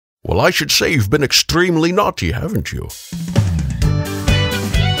Well, I should say you've been extremely naughty, haven't you?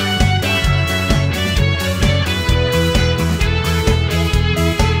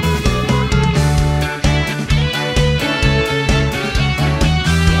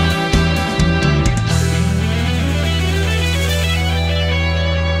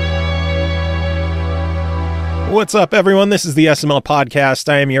 What's up, everyone? This is the SML Podcast.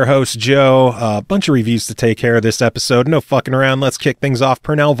 I am your host, Joe. A bunch of reviews to take care of this episode. No fucking around. Let's kick things off.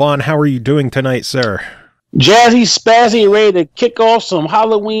 Pernell Vaughah, how are you doing tonight, sir? Jazzy, spazzy, ready to kick off some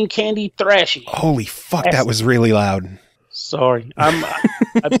Halloween candy thrashing. Holy fuck, that was really loud. Sorry, I'm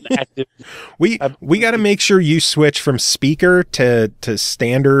active. We got to make sure you switch from speaker to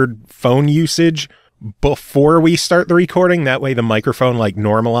standard phone usage before we start the recording. That way the microphone like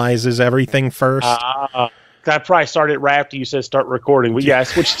normalizes everything first. I probably started right after you said start recording. But yeah, I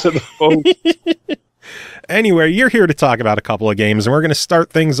switched to the phone. Anyway, you're here to talk about a couple of games, and we're going to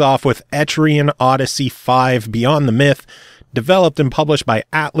start things off with Etrian Odyssey V Beyond the Myth. Developed and published by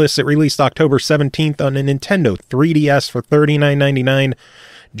ATLUS. It released October 17th on a Nintendo 3DS for $39.99.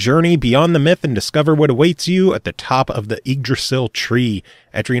 Journey beyond the myth and discover what awaits you at the top of the Yggdrasil tree.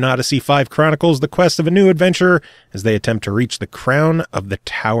 Etrian Odyssey V chronicles the quest of a new adventurer as they attempt to reach the crown of the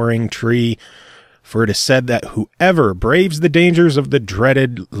towering tree. For it is said that whoever braves the dangers of the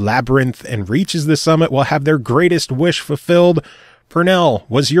dreaded labyrinth and reaches the summit will have their greatest wish fulfilled. Pernell,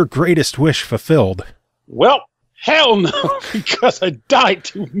 was your greatest wish fulfilled? Well, hell no, because I died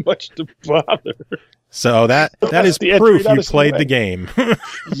too much to bother. So that is proof you played the game.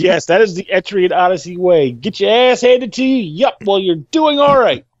 Yes, that is the Etrian Odyssey way. Get your ass handed to you. Yup, well, you're doing all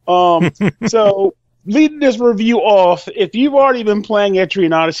right. So, leading this review off, if you've already been playing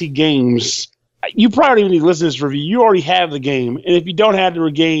Etrian Odyssey games, you probably don't even need to listen to this review. You already have the game. And if you don't have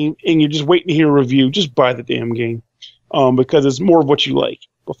the game and you're just waiting to hear a review, just buy the damn game because it's more of what you like.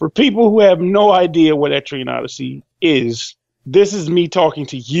 But for people who have no idea what Etrian Odyssey is, this is me talking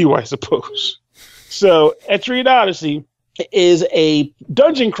to you, I suppose. So Etrian Odyssey is a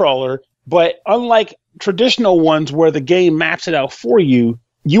dungeon crawler, but unlike traditional ones where the game maps it out for you,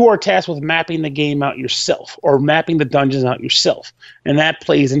 you are tasked with mapping the game out yourself or mapping the dungeons out yourself. And that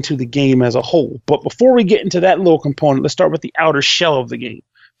plays into the game as a whole. But before we get into that little component, let's start with the outer shell of the game.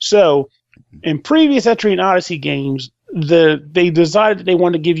 So in previous Etrian Odyssey games, they decided that they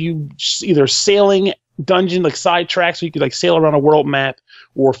wanted to give you either sailing dungeon, like side tracks, so you could like sail around a world map,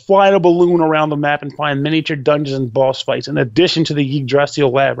 or fly in a balloon around the map and find miniature dungeons and boss fights, in addition to the Yggdrasil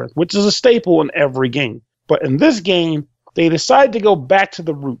labyrinth, which is a staple in every game. But in this game, they decided to go back to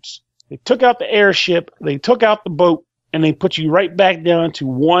the roots. They took out the airship, they took out the boat, and they put you right back down to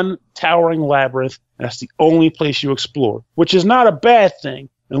one towering labyrinth. That's the only place you explore, which is not a bad thing,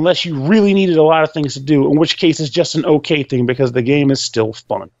 unless you really needed a lot of things to do, in which case it's just an okay thing because the game is still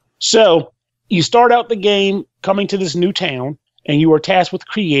fun. So you start out the game coming to this new town, and you are tasked with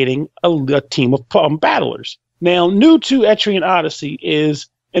creating a team of battlers. Now, new to Etrian Odyssey is,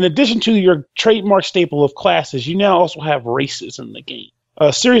 in addition to your trademark staple of classes, you now also have races in the game.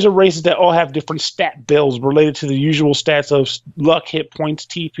 A series of races that all have different stat builds related to the usual stats of luck, hit points,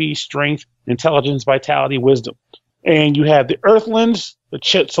 TP, strength, intelligence, vitality, wisdom. And you have the Earthlings, the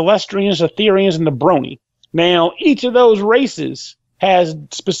Celestrians, the Etherians, and the Brony. Now, each of those races has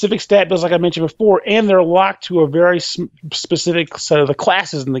specific stat builds, like I mentioned before, and they're locked to a very specific set of the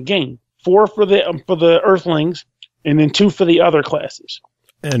classes in the game. 4 for the Earthlings, and then 2 for the other classes.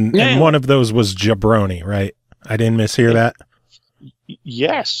 And one of those was Jabroni, right? I didn't mishear that.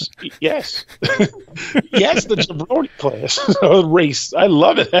 Yes. Yes, the Jabroni class race. I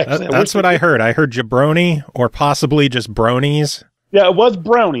love it, actually. That's what I heard. I heard Jabroni, or possibly just Bronies. Yeah, it was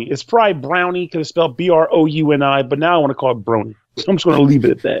Brownie. It's probably Brownie because it's spelled Brouni, but now I want to call it Brony. So I'm just going to leave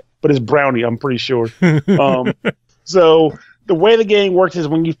it at that. But it's Brownie, I'm pretty sure. So the way the game works is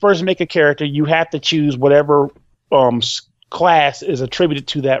when you first make a character, you have to choose whatever class is attributed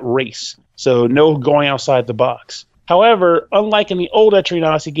to that race. So no going outside the box. However, unlike in the old Etrian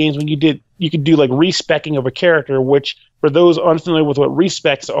Odyssey games, when you could do like respecking of a character, which for those unfamiliar with what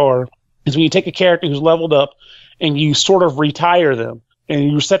respecs are, is when you take a character who's leveled up and you sort of retire them and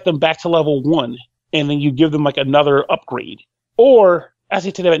you set them back to level 1, and then you give them like another upgrade. Or as I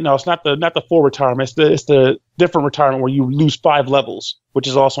say today, no, it's not the full retirement. It's the different retirement where you lose 5 levels, which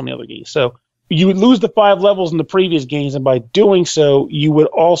is also in the other games. So you would lose the 5 levels in the previous games, and by doing so, you would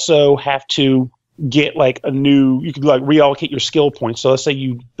also have to get like you could like reallocate your skill points. So let's say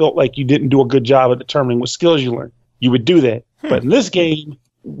you felt like you didn't do a good job at determining what skills you learned. You would do that. But in this game,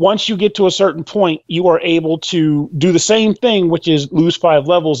 once you get to a certain point, you are able to do the same thing, which is lose 5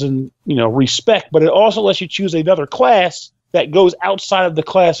 levels and, respect, but it also lets you choose another class that goes outside of the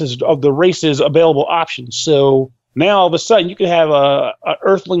classes of the races available options. So now all of a sudden you can have a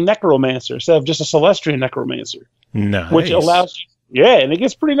Earthling Necromancer instead of just a Celestial Necromancer. Nice. Which allows you, yeah, and it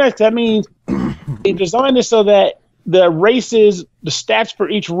gets pretty nice. That means they designed it so that the races, the stats for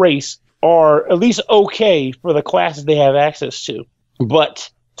each race are at least okay for the classes they have access to. But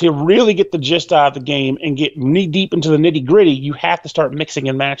to really get the gist out of the game and get knee deep into the nitty gritty, you have to start mixing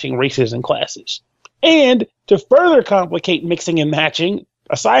and matching races and classes. And to further complicate mixing and matching,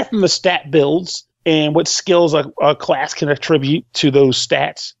 aside from the stat builds and what skills a class can attribute to those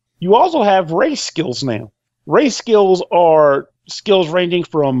stats, you also have race skills now. Race skills are skills ranging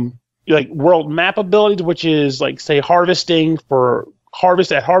from like world map abilities, which is like, say, harvesting for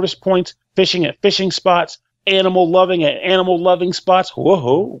harvest at harvest points, fishing at fishing spots, animal loving at animal loving spots.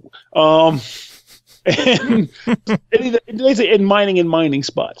 Whoa. And mining and mining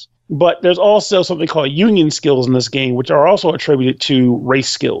spots. But there's also something called union skills in this game, which are also attributed to race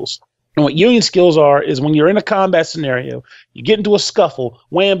skills. And what union skills are is when you're in a combat scenario, you get into a scuffle,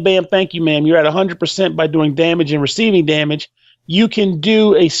 wham, bam, thank you, ma'am, you're at 100% by doing damage and receiving damage. You can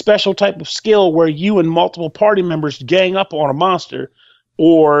do a special type of skill where you and multiple party members gang up on a monster,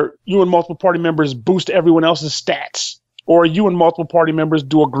 or you and multiple party members boost everyone else's stats, or you and multiple party members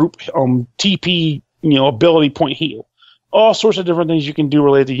do a group TP, ability point heal. All sorts of different things you can do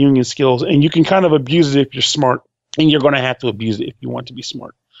related to union skills, and you can kind of abuse it if you're smart, and you're going to have to abuse it if you want to be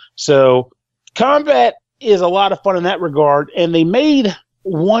smart. So combat is a lot of fun in that regard, and they made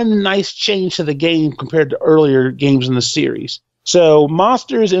one nice change to the game compared to earlier games in the series. So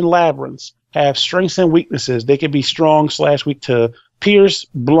monsters in labyrinths have strengths and weaknesses. They can be strong / weak to pierce,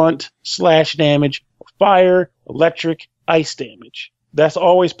 blunt, slash damage, fire, electric, ice damage. That's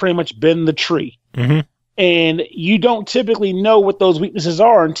always pretty much been the tree. Mm-hmm. And you don't typically know what those weaknesses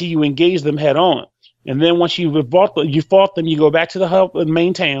are until you engage them head on. And then once you fought them, you go back to the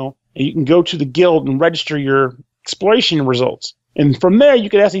main town, and you can go to the guild and register your exploration results. And from there, you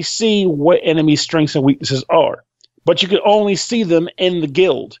can actually see what enemies' strengths and weaknesses are. But you could only see them in the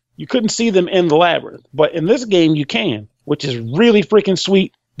guild. You couldn't see them in the labyrinth. But in this game, you can, which is really freaking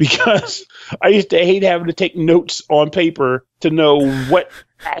sweet, because I used to hate having to take notes on paper to know what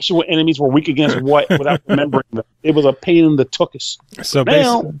actual enemies were weak against what without remembering them. It was a pain in the tuchus. So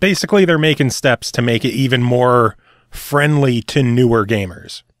basically, they're making steps to make it even more friendly to newer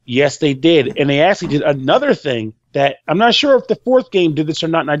gamers. Yes, they did. And they actually did another thing that I'm not sure if the fourth game did this or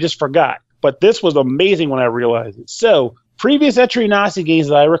not, and I just forgot. But this was amazing when I realized it. So, previous Etrian Odyssey games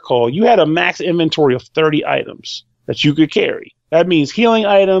that I recall, you had a max inventory of 30 items that you could carry. That means healing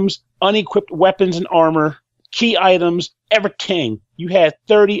items, unequipped weapons and armor, key items, everything. You had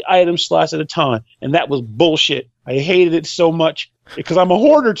 30 item slots at a time, and that was bullshit. I hated it so much because I'm a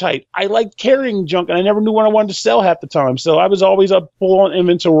hoarder type. I liked carrying junk, and I never knew what I wanted to sell half the time. So I was always up full on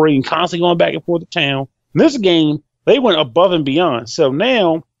inventory and constantly going back and forth to town. In this game, they went above and beyond. So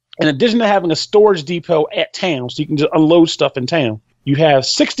now, in addition to having a storage depot at town, so you can just unload stuff in town, you have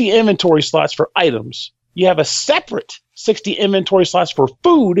 60 inventory slots for items. You have a separate 60 inventory slots for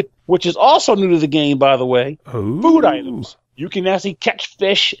food, which is also new to the game, by the way. Ooh. Food items. You can actually catch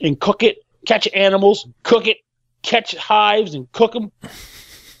fish and cook it, catch animals, cook it, catch hives and cook them.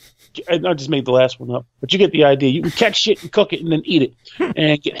 I just made the last one up, but you get the idea. You can catch shit and cook it and then eat it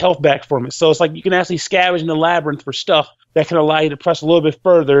and get health back from it. So it's like you can actually scavenge in the labyrinth for stuff that can allow you to press a little bit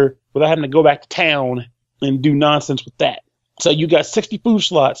further without having to go back to town and do nonsense with that. So you got 60 food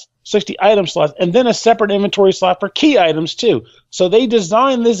slots, 60 item slots, and then a separate inventory slot for key items too. So they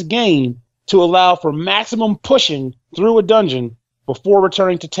designed this game to allow for maximum pushing through a dungeon before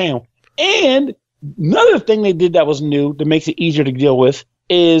returning to town. And another thing they did that was new that makes it easier to deal with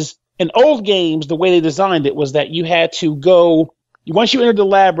is in old games, the way they designed it was that you had to go, once you entered the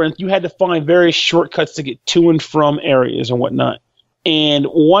labyrinth, you had to find various shortcuts to get to and from areas and whatnot. And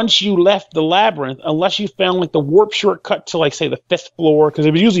once you left the labyrinth, unless you found like the warp shortcut to like say the 5th floor, because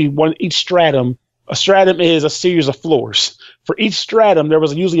it was usually each stratum. A stratum is a series of floors. For each stratum, there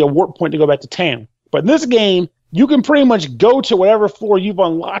was usually a warp point to go back to town. But in this game, you can pretty much go to whatever floor you've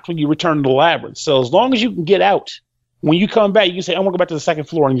unlocked when you return to the labyrinth. So as long as you can get out, when you come back, you can say, I want to go back to the 2nd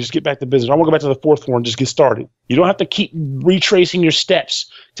floor and just get back to business. I want to go back to the 4th floor and just get started. You don't have to keep retracing your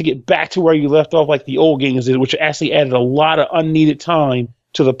steps to get back to where you left off like the old games did, which actually added a lot of unneeded time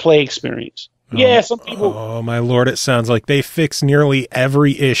to the play experience. Yeah, some people... Oh, my lord, it sounds like they fixed nearly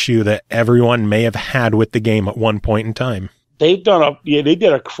every issue that everyone may have had with the game at one point in time. They did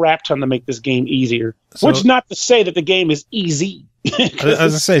a crap ton to make this game easier. Which not to say that the game is easy. I was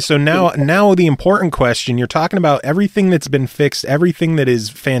gonna say, so now the important question, you're talking about everything that's been fixed, everything that is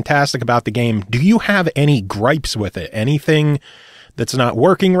fantastic about the game. Do you have any gripes with it? Anything that's not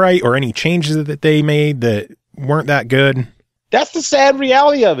working right, or any changes that they made that weren't that good? That's the sad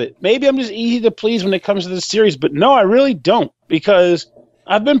reality of it. Maybe I'm just easy to please when it comes to the series, but no, I really don't, because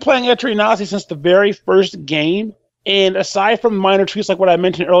I've been playing Etrian Odyssey since the very first game, and aside from minor tweaks like what I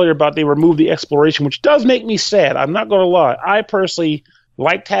mentioned earlier about they removed the exploration, which does make me sad, I'm not going to lie. I personally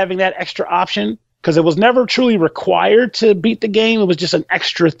liked having that extra option because it was never truly required to beat the game. It was just an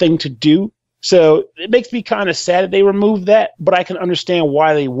extra thing to do. So it makes me kind of sad that they removed that, but I can understand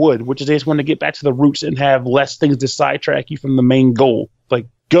why they would, which is they just want to get back to the roots and have less things to sidetrack you from the main goal. Like,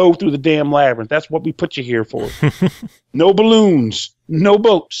 go through the damn labyrinth. That's what we put you here for. No balloons, no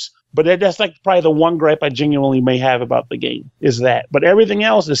boats. But that's like probably the one gripe I genuinely may have about the game is that. But everything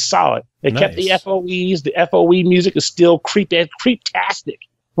else is solid. They kept the FOEs. The FOE music is still creep-tastic.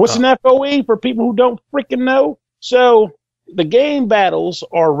 What's an FOE for people who don't freaking know? So the game battles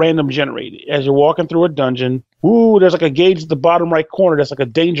are random generated. As you're walking through a dungeon, there's like a gauge at the bottom right corner that's like a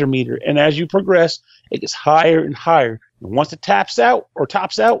danger meter. And as you progress, it gets higher and higher. And once it tops out,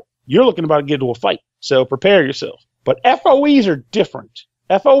 you're looking about to get into a fight. So prepare yourself. But FOEs are different.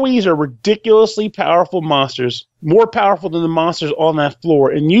 FOEs are ridiculously powerful monsters, more powerful than the monsters on that floor.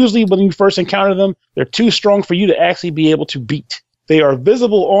 And usually when you first encounter them, they're too strong for you to actually be able to beat. They are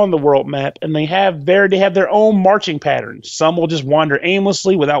visible on the world map, and they have their own marching patterns. Some will just wander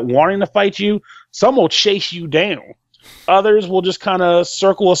aimlessly without wanting to fight you. Some will chase you down. Others will just kind of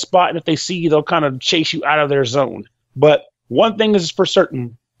circle a spot, and if they see you, they'll kind of chase you out of their zone. But one thing is for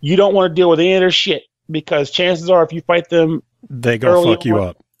certain, you don't want to deal with any of their shit, because chances are if you fight them, they go fuck you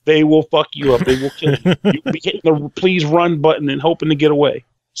up. They will fuck you up. They will kill you. You'll be hitting the please run button and hoping to get away.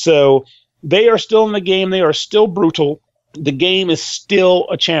 So they are still in the game. They are still brutal. The game is still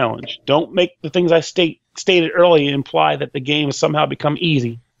a challenge. Don't make the things I stated earlier imply that the game has somehow become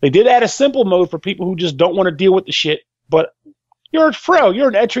easy. They did add a simple mode for people who just don't want to deal with the shit. But you're a pro. You're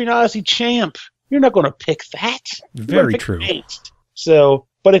an Etrian Odyssey champ. You're not going to pick that. Very true. So,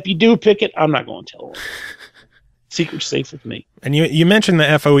 but if you do pick it, I'm not going to tell them. Secret's safe with me. And you mentioned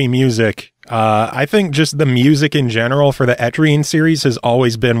the FOE music. I think just the music in general for the Etrian series has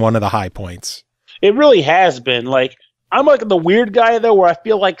always been one of the high points. It really has been. Like, I'm like the weird guy, though, where I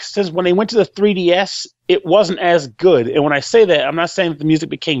feel like since when they went to the 3DS, it wasn't as good. And when I say that, I'm not saying that the music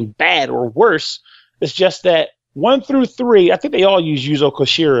became bad or worse. It's just that 1 through 3, I think they all use Yuzo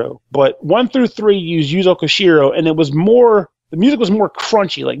Koshiro, but 1 through 3 use Yuzo Koshiro, and the music was more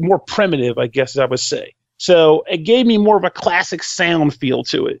crunchy, like more primitive, I guess I would say. So it gave me more of a classic sound feel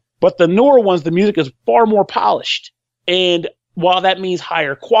to it. But the newer ones, the music is far more polished. And while that means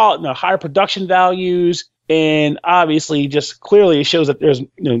higher quality, higher production values, and obviously just clearly it shows that there's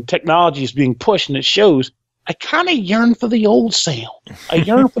technology is being pushed, and it shows, I kind of yearn for the old sound. I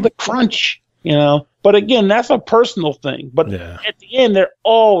yearn for the crunch, But again, that's a personal thing. But at the end,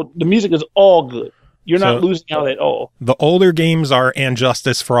 the music is all good. You're not losing out at all. The older games are And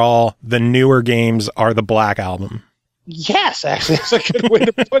Justice for All. The newer games are the Black Album. Yes, actually, that's a good way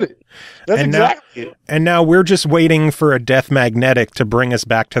to put it. That's exactly it. And now we're just waiting for a Death Magnetic to bring us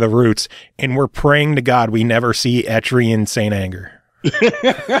back to the roots, and we're praying to God we never see Etrian Saint Anger.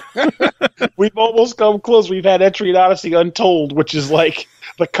 We've almost come close. We've had Etrian Odyssey Untold, which is like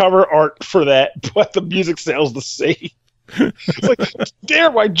the cover art for that, but the music sounds the same. It's like,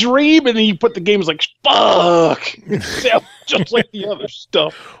 dare my dream, and then you put the game, it's like, fuck. It sounds just like the other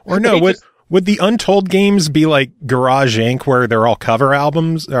stuff. Or no, would the Untold games be like Garage Inc., where they're all cover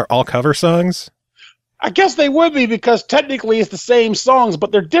albums, or all cover songs? I guess they would be, because technically it's the same songs,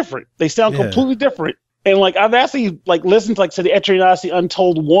 but they're different. They sound completely different. And like I've actually listened to the Etrian Odyssey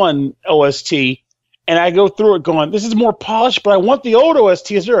Untold 1 OST, and I go through it going, this is more polished, but I want the old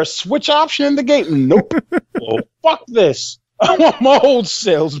OST. Is there a switch option in the game? Nope. Well, fuck this. I want my old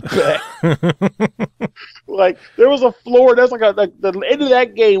sales back. Like, there was a floor, that's like the end of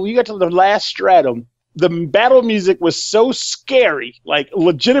that game, when you got to the last stratum, the battle music was so scary, like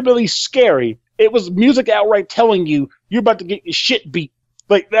legitimately scary. It was music outright telling you, you're about to get your shit beat.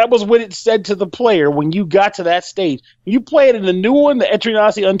 Like, that was what it said to the player when you got to that stage. When you play it in the new one, the Etrian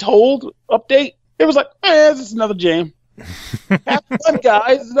Odyssey Untold update, it was like, this is another jam. Have fun,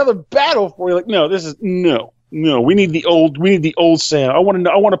 guys. It's another battle for you. Like, no, we need the old sound. I want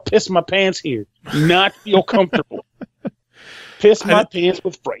to piss my pants here, not feel comfortable. Piss my pants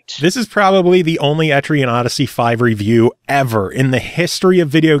with fright. This is probably the only Etrian Odyssey 5 review ever in the history of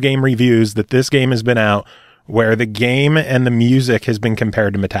video game reviews that this game has been out where the game and the music has been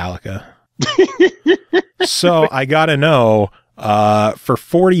compared to Metallica. So I gotta know, For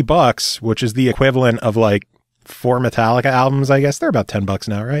 $40, which is the equivalent of like 4 Metallica albums, I guess they're about $10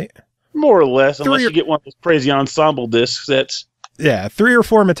 now, right? More or less, unless you get one of those crazy ensemble discs. That's 3 or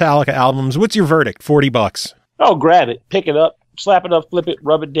 4 Metallica albums. What's your verdict? $40. Oh, grab it, pick it up, slap it up, flip it,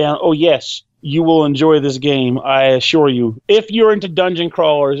 rub it down. Oh yes, you will enjoy this game, I assure you. If you're into dungeon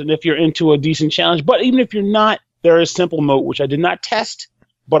crawlers and if you're into a decent challenge, but even if you're not, there is simple mode, which I did not test.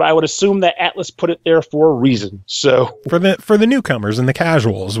 But I would assume that ATLUS put it there for a reason. So for the newcomers and the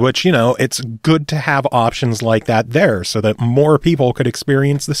casuals, which, you know, it's good to have options like that there so that more people could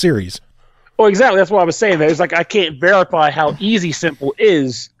experience the series. Oh, exactly. That's what I was saying. That it's like I can't verify how easy simple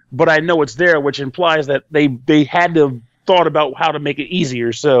is, but I know it's there, which implies that they had to have thought about how to make it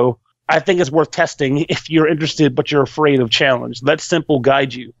easier. So I think it's worth testing if you're interested, but you're afraid of challenge. Let simple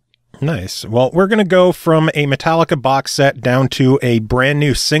guide you. Nice. Well, we're going to go from a Metallica box set down to a brand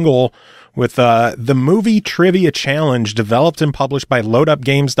new single with the Movie Trivia Challenge, developed and published by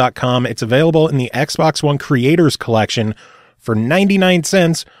loadupgames.com. It's available in the Xbox One Creators Collection for 99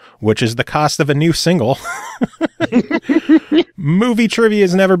 cents, which is the cost of a new single. Movie trivia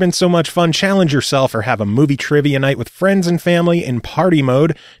has never been so much fun. Challenge yourself or have a movie trivia night with friends and family in party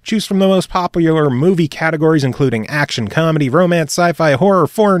mode. Choose from the most popular movie categories, including action, comedy, romance, sci-fi, horror,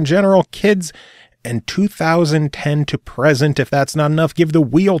 foreign, general, kids, and 2010 to present. If that's not enough, give the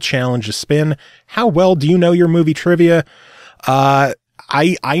wheel challenge a spin. How well do you know your movie trivia? I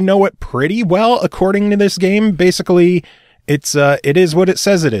know it pretty well, according to this game. Basically, it is what it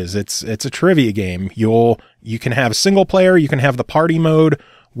says it is. It's a trivia game. You can have single player, you can have the party mode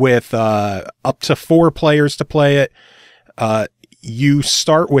with up to 4 players to play it. You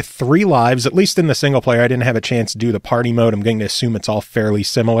start with 3 lives, at least in the single player. I didn't have a chance to do the party mode. I'm going to assume it's all fairly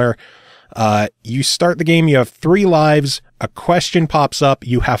similar. You start the game, you have 3 lives, a question pops up,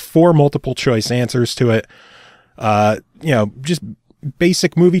 you have 4 multiple choice answers to it. Just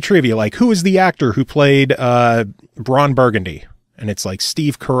basic movie trivia, like who is the actor who played Ron Burgundy? And it's like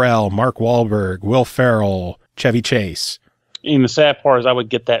Steve Carell, Mark Wahlberg, Will Ferrell, Chevy Chase. And the sad part is I would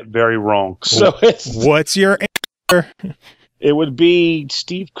get that very wrong. So what's your answer? It would be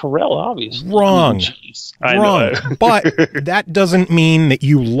Steve Carell, obviously. Wrong. Jeez. Wrong. But that doesn't mean that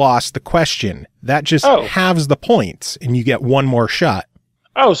you lost the question. That just halves the points and you get one more shot.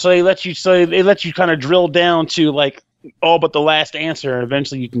 Oh, so they let you kind of drill down to like all but the last answer, and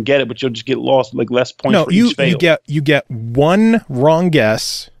eventually you can get it, but you'll just get lost like less points for each fail. You get one wrong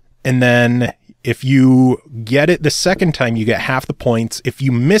guess, and then if you get it the second time, you get half the points. If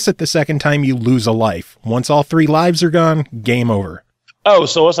you miss it the second time, you lose a life. Once all 3 lives are gone, game over. Oh,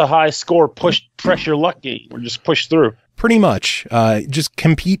 so it's a high score pressure luck game. Or just push through. Pretty much. Just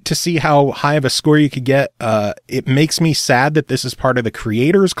compete to see how high of a score you could get. It makes me sad that this is part of the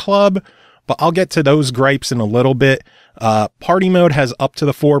Creators Club, but I'll get to those gripes in a little bit. Party mode has up to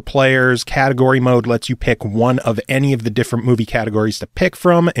the 4 players. Category mode lets you pick one of any of the different movie categories to pick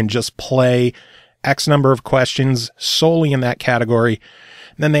from and just play X number of questions solely in that category.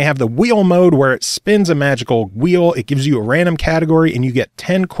 And then they have the wheel mode where it spins a magical wheel. It gives you a random category and you get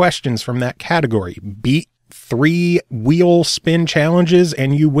 10 questions from that category. Beat 3 wheel spin challenges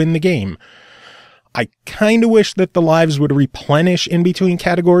and you win the game. I kind of wish that the lives would replenish in between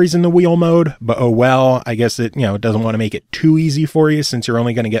categories in the wheel mode, but oh well, I guess it doesn't want to make it too easy for you since you're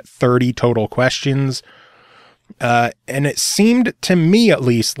only going to get 30 total questions. And it seemed to me, at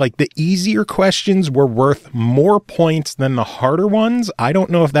least, like the easier questions were worth more points than the harder ones. I don't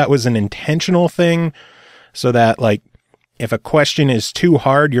know if that was an intentional thing so that like if a question is too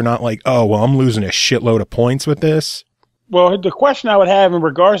hard, you're not like, oh, well, I'm losing a shitload of points with this. Well, the question I would have in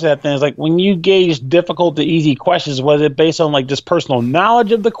regards to that thing is like when you gauge difficult to easy questions, was it based on like just personal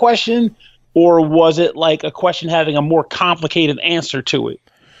knowledge of the question, or was it like a question having a more complicated answer to it?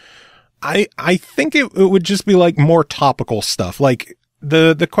 I think it would just be like more topical stuff. Like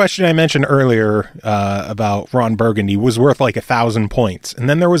the question I mentioned earlier about Ron Burgundy was worth like 1,000 points. And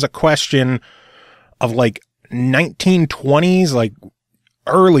then there was a question of like 1920s, like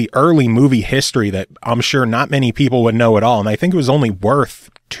early movie history that I'm sure not many people would know at all. And I think it was only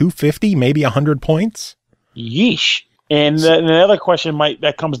worth 250, maybe 100 points. Yeesh. And the other question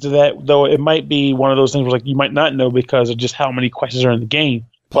that comes to that, though, it might be one of those things where like you might not know because of just how many questions are in the game.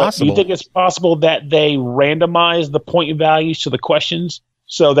 Possible. Do you think it's possible that they randomize the point values to the questions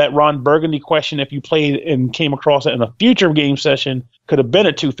so that Ron Burgundy question, if you played and came across it in a future game session, could have been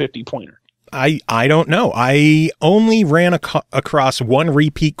a 250 pointer? I don't know. I only ran across one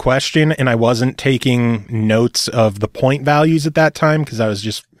repeat question, and I wasn't taking notes of the point values at that time because I was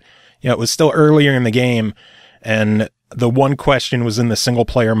just, it was still earlier in the game, and the one question was in the single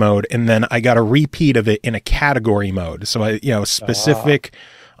player mode, and then I got a repeat of it in a category mode. So I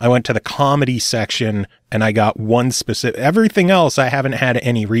went to the comedy section and I got one specific. Everything else I haven't had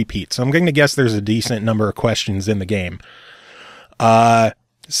any repeats. So I'm going to guess there's a decent number of questions in the game.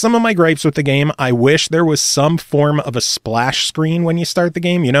 Some of my gripes with the game, I wish there was some form of a splash screen when you start the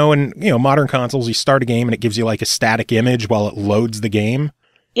game. In modern consoles, you start a game and it gives you like a static image while it loads the game.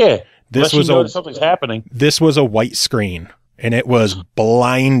 Yeah. Something's happening. This was a white screen and it was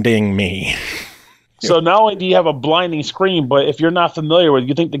blinding me. So not only do you have a blinding screen, but if you're not familiar with it,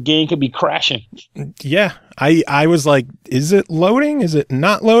 you think the game could be crashing. Yeah. I was like, is it loading? Is it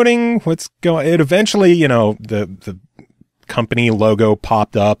not loading? What's going? It eventually, the company logo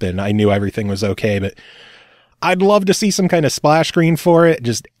popped up and I knew everything was okay, but I'd love to see some kind of splash screen for it.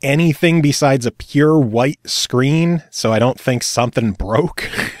 Just anything besides a pure white screen. So I don't think something broke.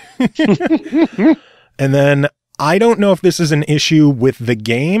 And then I don't know if this is an issue with the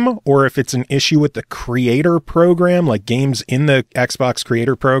game or if it's an issue with the creator program, like games in the Xbox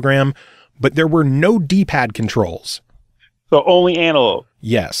creator program, but there were no D-pad controls. So only analog.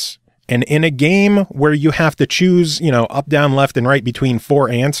 Yes. And in a game where you have to choose, up, down, left, and right between 4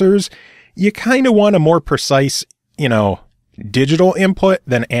 answers, you kind of want a more precise, digital input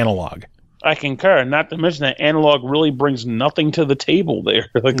than analog. I concur. Not to mention that analog really brings nothing to the table there.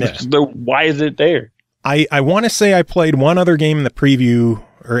 Why is it there? I want to say I played one other game in the preview,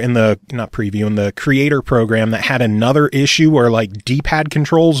 or in the creator program that had another issue where like D-pad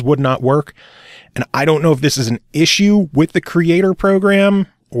controls would not work. And I don't know if this is an issue with the creator program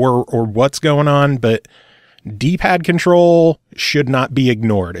or what's going on, but D-pad control should not be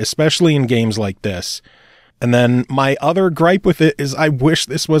ignored, especially in games like this. And then my other gripe with it is I wish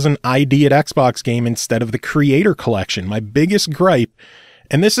this was an ID at Xbox game instead of the creator collection. My biggest gripe,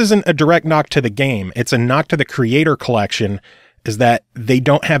 and this isn't a direct knock to the game, it's a knock to the creator collection, is that they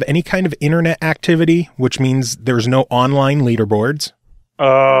don't have any kind of internet activity, which means there's no online leaderboards.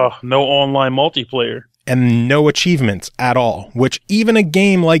 No online multiplayer. And no achievements at all, which even a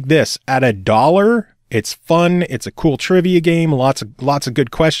game like this at $1, it's fun. It's a cool trivia game. Lots of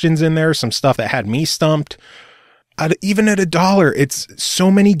good questions in there. Some stuff that had me stumped. Even at $1, it's so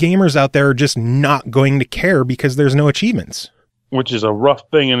many gamers out there are just not going to care because there's no achievements. Which is a rough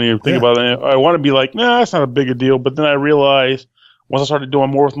thing. And you think about it, I want to be like, nah, that's not a big a deal. But then I realized once I started doing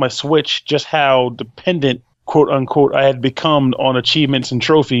more with my Switch, just how dependent, quote unquote, I had become on achievements and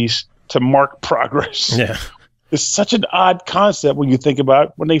trophies to mark progress. Yeah. It's such an odd concept when you think about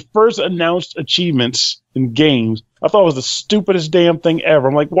it. When they first announced achievements in games, I thought it was the stupidest damn thing ever.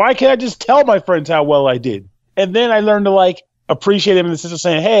 I'm like, why can't I just tell my friends how well I did? And then I learned to appreciate them in the sense of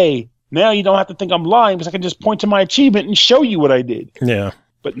saying, hey, now you don't have to think I'm lying because I can just point to my achievement and show you what I did. Yeah.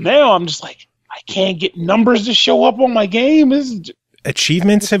 But now I'm just like, I can't get numbers to show up on my game.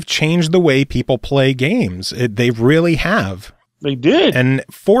 Achievements have changed the way people play games. They really have. They did. And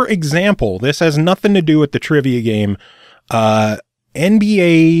for example, this has nothing to do with the trivia game.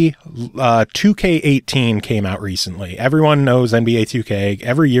 NBA 2K18 came out recently. Everyone knows NBA 2K.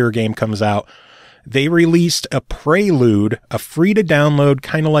 Every year a game comes out. They released a prelude, a free to download,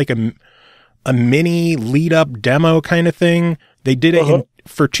 kind of like a mini lead up demo kind of thing. They did it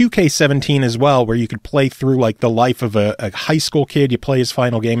for 2K17 as well, where you could play through like the life of a high school kid. You play his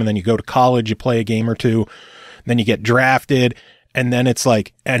final game and then you go to college, you play a game or two. Then you get drafted, and then it's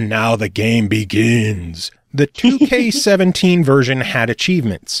like, and now the game begins. The 2K17 version had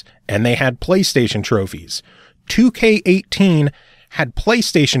achievements, and they had PlayStation trophies. 2K18 had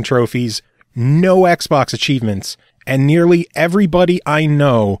PlayStation trophies, no Xbox achievements, and nearly everybody I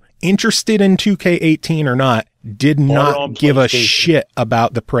know, interested in 2K18 or not, did not give a shit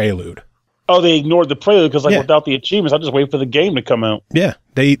about the prelude. Oh, they ignored the prelude because without the achievements, I'll just wait for the game to come out. Yeah,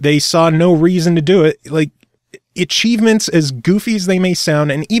 they saw no reason to do it. Like, achievements, as goofy as they may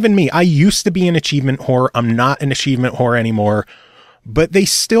sound, and even me, I used to be an achievement whore. I'm not an achievement whore anymore, but they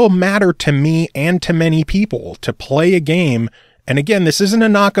still matter to me and to many people to play a game. And again, this isn't a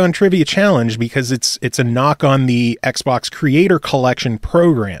knock on Trivia Challenge because it's a knock on the Xbox Creator Collection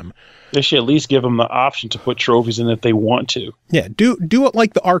program. They should at least give them the option to put trophies in if they want to. Yeah, do it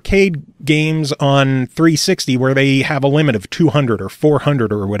like the arcade games on 360 where they have a limit of 200 or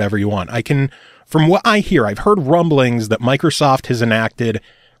 400 or whatever you want. From what I hear, I've heard rumblings that Microsoft has enacted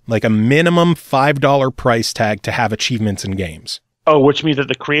like a minimum $5 price tag to have achievements in games. Oh, which means that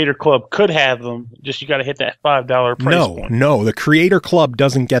the Creator Club could have them, just you got to hit that $5 price point. No, the Creator Club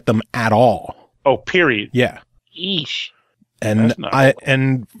doesn't get them at all. Oh, period. Yeah. Eesh.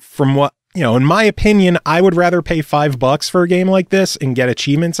 And from what, in my opinion, I would rather pay $5 for a game like this and get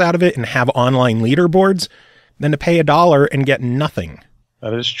achievements out of it and have online leaderboards than to pay $1 and get nothing.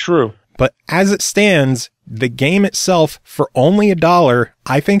 That is true. But as it stands, the game itself, for only $1,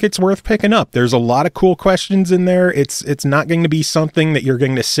 I think it's worth picking up. There's a lot of cool questions in there. It's not going to be something that you're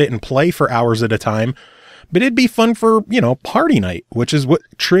going to sit and play for hours at a time, but it'd be fun for, party night, which is what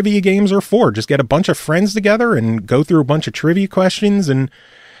trivia games are for. Just get a bunch of friends together and go through a bunch of trivia questions and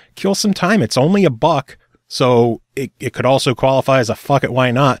kill some time. It's only $1, so it could also qualify as a fuck it, why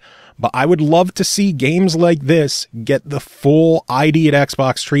not? But I would love to see games like this get the full ID at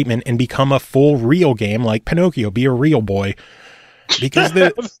Xbox treatment and become a full real game like Pinocchio, be a real boy. Because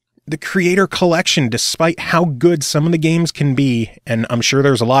the creator collection, despite how good some of the games can be, and I'm sure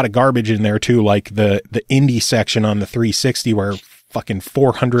there's a lot of garbage in there too, like the indie section on the 360 where fucking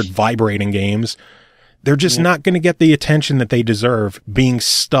 400 vibrating games, they're just not going to get the attention that they deserve being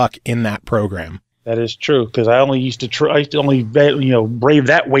stuck in that program. That is true, because I used to only brave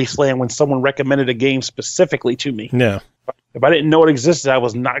that wasteland when someone recommended a game specifically to me. Yeah. If I didn't know it existed, I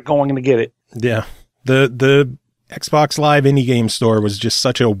was not going to get it. Yeah. The Xbox Live Indie Game Store was just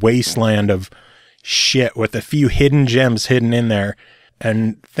such a wasteland of shit with a few hidden gems hidden in there.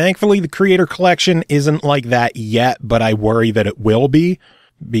 And thankfully, the Creator Collection isn't like that yet, but I worry that it will be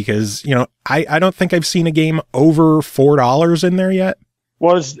because, I don't think I've seen a game over $4 in there yet.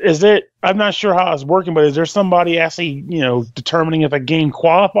 Well, is it? I'm not sure how it's working, but is there somebody actually, determining if a game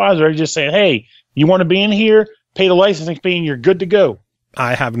qualifies, or are you just saying, "Hey, you want to be in here? Pay the licensing fee, and you're good to go"?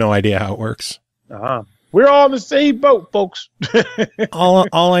 I have no idea how it works. We're all in the same boat, folks. all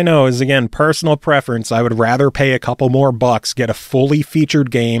I know is, again, personal preference. I would rather pay a couple more bucks, get a fully featured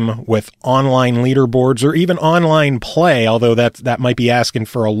game with online leaderboards or even online play, although that might be asking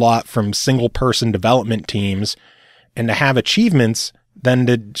for a lot from single person development teams, and to have achievements than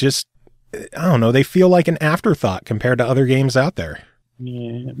to just, I don't know, they feel like an afterthought compared to other games out there.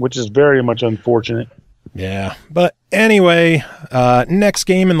 Yeah, which is very much unfortunate. Yeah, but anyway, next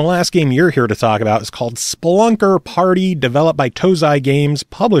game and the last game you're here to talk about is called Spelunker Party, developed by Tozai Games,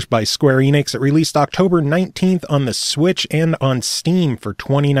 published by Square Enix. It released October 19th on the Switch and on Steam for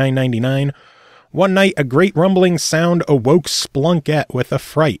 $29.99. One night, a great rumbling sound awoke Splunkette with a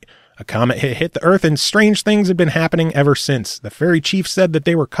fright. A comet hit the Earth, and strange things had been happening ever since. The fairy chief said that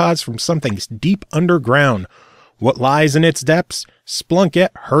they were caused from something deep underground. What lies in its depths? Splunkette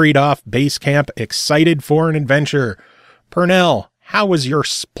hurried off base camp, excited for an adventure. Pernell, how was your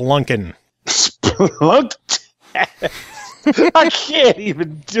splunkin'? I can't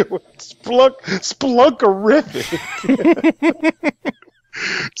even do it. Splunkerific.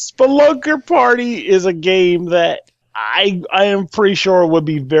 Spelunker Party is a game that I am pretty sure would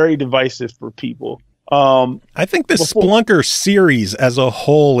be very divisive for people. I think the Spelunker series as a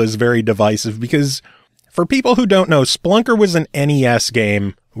whole is very divisive because, for people who don't know, Spelunker was an NES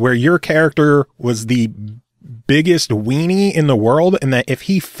game where your character was the biggest weenie in the world, and that if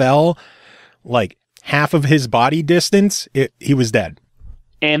he fell like half of his body distance, he was dead.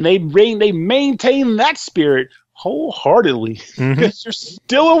 And they maintain that spirit wholeheartly because you're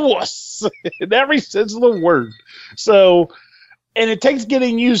still a wuss in every sense of the word. So, and it takes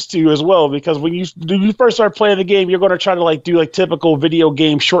getting used to as well, because when you first start playing the game, you're going to try to do typical video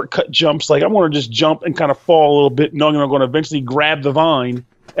game shortcut jumps. Like, I'm going to just jump and kind of fall a little bit, knowing I'm going to eventually grab the vine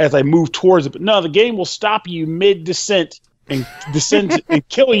as I move towards it. But no, the game will stop you mid-descent and descend and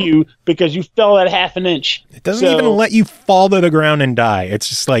kill you because you fell at half an inch. It doesn't even let you fall to the ground and die. It's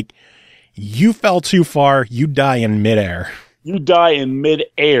just like, you fell too far, you die in midair. You die in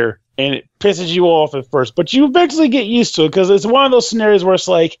midair. And it pisses you off at first, but you eventually get used to it, because it's one of those scenarios where it's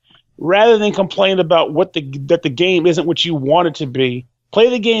like, rather than complain about that the game isn't what you want it to be, play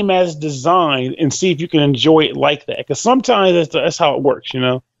the game as designed and see if you can enjoy it like that. Because sometimes that's how it works,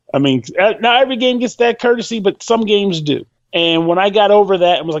 I mean, not every game gets that courtesy, but some games do. And when I got over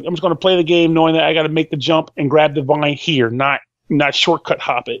that and was like, I'm just going to play the game knowing that I got to make the jump and grab the vine here, not shortcut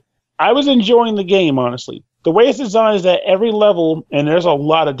hop it, I was enjoying the game, honestly. The way it's designed is that every level, and there's a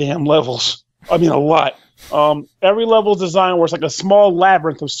lot of damn levels. I mean, a lot. Every level is designed where it's like a small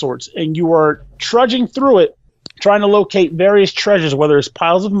labyrinth of sorts, and you are trudging through it, trying to locate various treasures, whether it's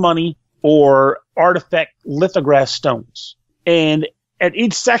piles of money or artifact lithograph stones. And at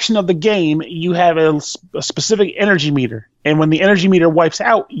each section of the game, you have a specific energy meter. And when the energy meter wipes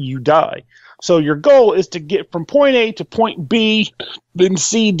out, you die. So your goal is to get from point A to point B, then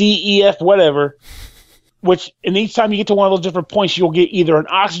C, D, E, F, whatever. And each time you get to one of those different points, you'll get either an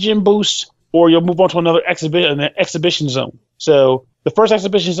oxygen boost or you'll move on to another exhibition zone. So the first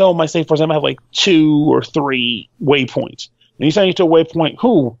exhibition zone might say, for example, have like 2 or 3 waypoints. And each time you get to a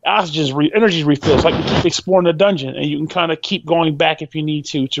waypoint, energy refills. Like you keep exploring the dungeon, and you can kind of keep going back if you need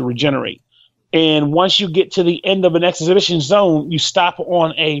to regenerate. And once you get to the end of an exhibition zone, you stop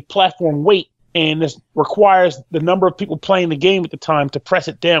on a platform wait, and this requires the number of people playing the game at the time to press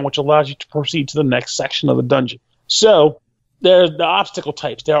it down, which allows you to proceed to the next section of the dungeon. So there's the obstacle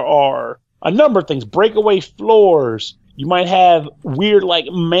types. There are a number of things. Breakaway floors. You might have weird, like,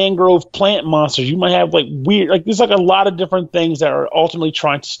 mangrove plant monsters. You might have, like, weird, like, there's, like, a lot of different things that are ultimately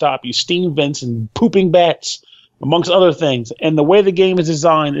trying to stop you. Steam vents and pooping bats, amongst other things. And the way the game is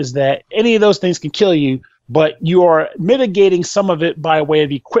designed is that any of those things can kill you, but you are mitigating some of it by way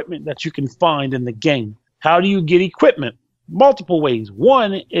of equipment that you can find in the game. How do you get equipment? Multiple ways.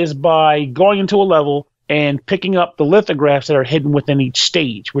 One is by going into a level and picking up the lithographs that are hidden within each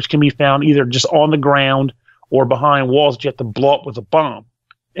stage, which can be found either just on the ground or behind walls that you have to blow up with a bomb.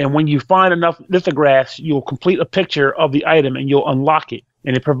 And when you find enough lithographs, you'll complete a picture of the item and you'll unlock it.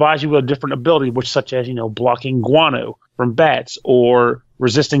 And it provides you with a different ability, which such as, blocking guano from bats or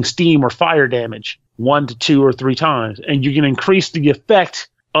resisting steam or fire damage 1 to 2 or 3 times. And you can increase the effect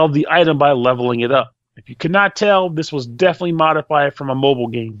of the item by leveling it up. If you could not tell, this was definitely modified from a mobile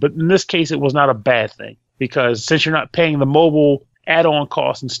game. But in this case, it was not a bad thing, because since you're not paying the mobile add-on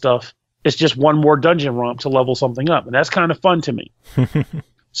costs and stuff, it's just one more dungeon romp to level something up. And that's kind of fun to me.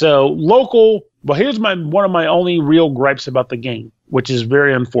 So local, well, here's one of my only real gripes about the game, which is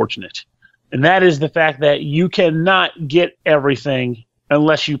very unfortunate. And that is the fact that you cannot get everything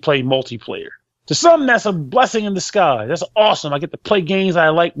unless you play multiplayer. To some, that's a blessing in disguise. That's awesome. I get to play games I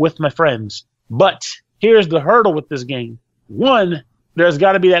like with my friends. But here's the hurdle with this game. One, there's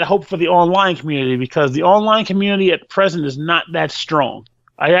got to be that hope for the online community, because the online community at present is not that strong.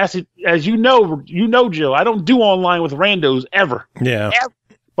 I asked it, as you know, Joe, I don't do online with randos ever. Yeah. Ever.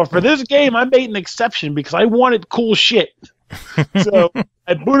 But for this game, I made an exception because I wanted cool shit. So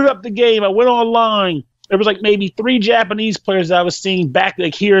I booted up the game. I went online. There was like maybe 3 Japanese players that I was seeing back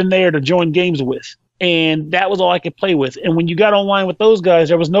like here and there to join games with. And that was all I could play with. And when you got online with those guys,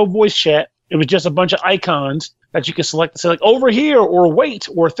 there was no voice chat. It was just a bunch of icons that you could select to say, like, over here, or wait,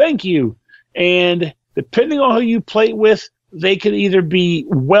 or thank you. And depending on who you play with, they could either be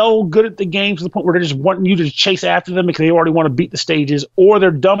good at the game to the point where they're just wanting you to chase after them because they already want to beat the stages, or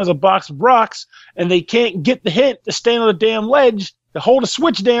they're dumb as a box of rocks and they can't get the hint to stand on the damn ledge to hold a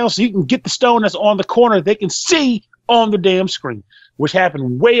switch down so you can get the stone that's on the corner they can see on the damn screen, which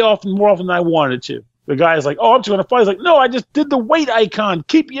happened more often than I wanted it to. The guy's like, oh, I'm just going to fight. He's like, no, I just did the wait icon.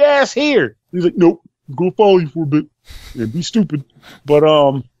 Keep your ass here. He's like, nope, I'm going to follow you for a bit and be stupid. But,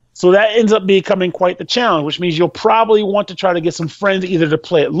 so that ends up becoming quite the challenge, which means you'll probably want to try to get some friends either to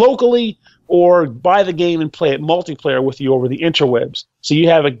play it locally or buy the game and play it multiplayer with you over the interwebs. So you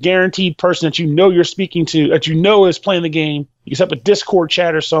have a guaranteed person that you're speaking to, that is playing the game. You set up a Discord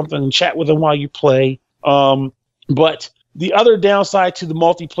chat or something and chat with them while you play. But the other downside to the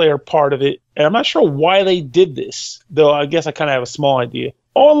multiplayer part of it, and I'm not sure why they did this, though I guess I kind of have a small idea.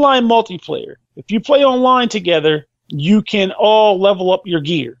 Online multiplayer. If you play online together, you can all level up your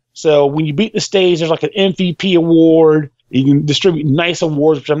gear. So when you beat the stage, there's like an MVP award. You can distribute nice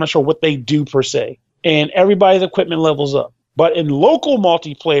awards, which I'm not sure what they do per se. And everybody's equipment levels up. But in local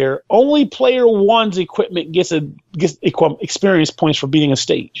multiplayer, only player one's equipment gets experience points for beating a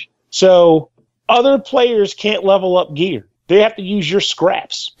stage. So other players can't level up gear. They have to use your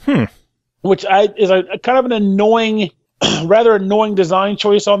scraps, which is a kind of an annoying, rather annoying design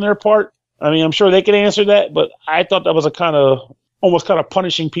choice on their part. I mean, I'm sure they could answer that, but I thought that was almost kind of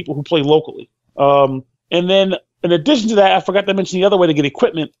punishing people who play locally. And then in addition to that, I forgot to mention the other way to get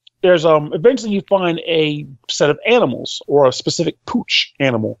equipment. There's eventually you find a set of animals or a specific pooch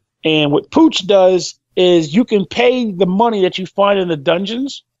animal. And what pooch does is you can pay the money that you find in the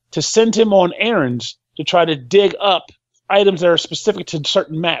dungeons to send him on errands to try to dig up items that are specific to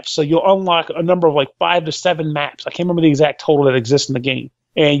certain maps. So you'll unlock a number of like 5 to 7 maps. I can't remember the exact total that exists in the game.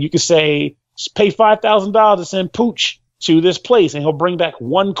 And you can say, pay $5,000 to send pooch to this place, and he'll bring back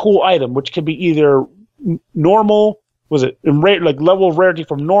one cool item, which could be either normal, like level of rarity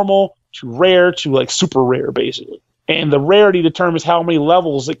from normal to rare to like super rare, basically. And the rarity determines how many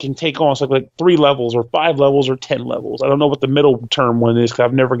levels it can take on. So like 3 levels or 5 levels or 10 levels. I don't know what the middle term one is because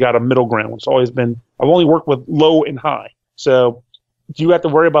I've never got a middle ground. It's always been, I've only worked with low and high. So you have to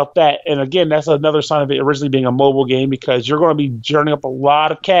worry about that. And again, that's another sign of it originally being a mobile game, because you're going to be journeying up a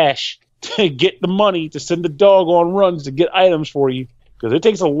lot of cash to get the money to send the dog on runs to get items for you, because it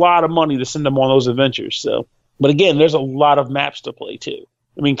takes a lot of money to send them on those adventures. So, but again, there's a lot of maps to play too.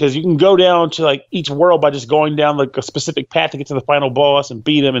 I mean, because you can go down to like each world by just going down like a specific path to get to the final boss and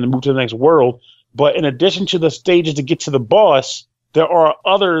beat him and move to the next world. But in addition to the stages to get to the boss, there are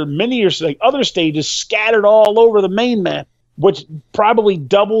other other stages scattered all over the main map which probably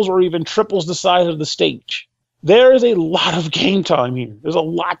doubles or even triples the size of the stage. There is a lot of game time here. There's a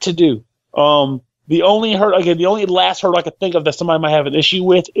lot to do. The only last hurdle I could think of that somebody might have an issue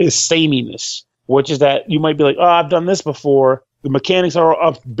with is sameness, which is that you might be like, oh, I've done this before. The mechanics are,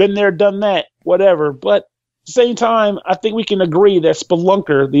 I've been there, done that, whatever. But at the same time, I think we can agree that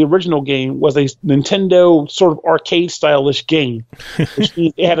Spelunker, the original game, was a Nintendo sort of arcade-stylish game. Which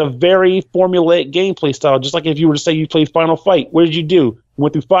means it had a very formulaic gameplay style, just like if you were to say you played Final Fight. What did you do? You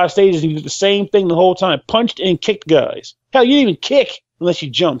went through 5 stages and you did the same thing the whole time. Punched and kicked guys. Hell, you didn't even kick unless you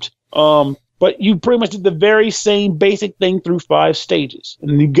jumped. But you pretty much did the very same basic thing through 5 stages.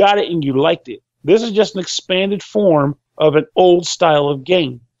 And you got it and you liked it. This is just an expanded form of an old style of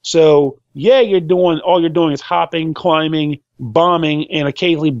game. So, yeah, all you're doing is hopping, climbing, bombing, and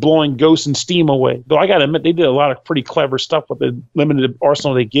occasionally blowing ghosts and steam away. Though I got to admit, they did a lot of pretty clever stuff with the limited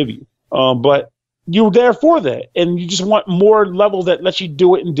arsenal they give you. But you're there for that. And you just want more levels that let you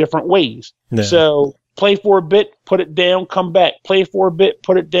do it in different ways. Yeah. So play for a bit, put it down, come back. Play for a bit,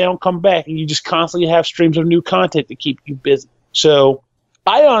 put it down, come back. And you just constantly have streams of new content to keep you busy. So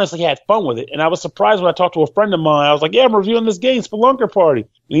I honestly had fun with it. And I was surprised when I talked to a friend of mine. I was like, yeah, I'm reviewing this game, Spelunker Party.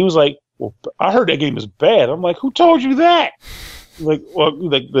 And he was like, well, I heard that game is bad. I'm like, who told you that? Like, well,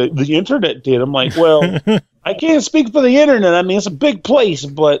 the internet did. I'm like, well, I can't speak for the internet. I mean, it's a big place,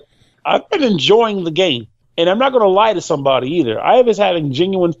 but I've been enjoying the game. And I'm not going to lie to somebody either. I was having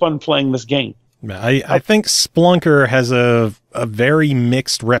genuine fun playing this game. I think Spelunker has a very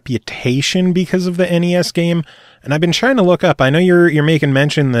mixed reputation because of the NES game, and I've been trying to look up. I know you're making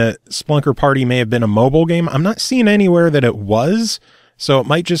mention that Spelunker Party may have been a mobile game. I'm not seeing anywhere that it was, so it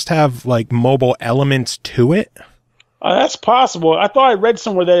might just have like mobile elements to it. That's possible. I thought I read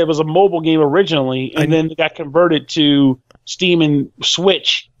somewhere that it was a mobile game originally, and then it got converted to Steam and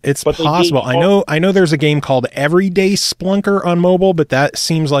Switch. It's possible. I know there's a game called Everyday Spelunker on mobile, but that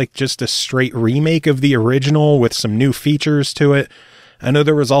seems like just a straight remake of the original with some new features to it. I know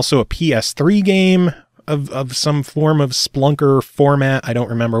there was also a PS3 game of some form of Spelunker format. I don't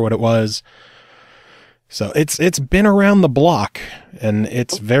remember what it was. So it's been around the block, and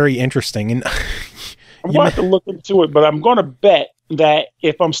it's very interesting. And I'm going to have to look into it, but I'm going to bet that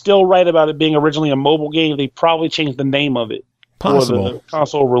if I'm still right about it being originally a mobile game, they probably changed the name of it. Possible. For the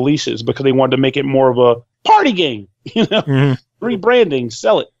console releases because they wanted to make it more of a party game, rebranding,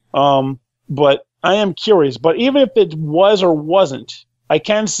 sell it. But I am curious. But even if it was or wasn't, I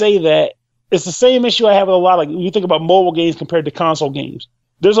can say that it's the same issue I have with a lot of, when you think about mobile games compared to console games.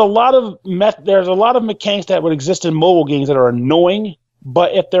 There's a lot of mechanics that would exist in mobile games that are annoying,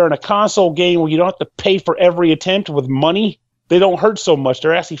 but if they're in a console game where you don't have to pay for every attempt with money, they don't hurt so much.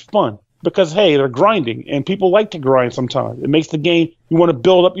 They're actually fun. Because, hey, they're grinding, and people like to grind sometimes. It makes the game, you want to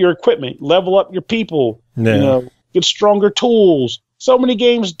build up your equipment, level up your people, get stronger tools. So many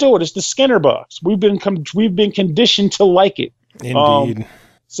games do it. It's the Skinner box. We've been conditioned to like it. Indeed.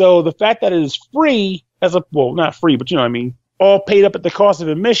 So the fact that it is free, not free, but you know what I mean, all paid up at the cost of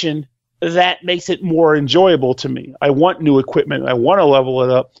admission, that makes it more enjoyable to me. I want new equipment. I want to level it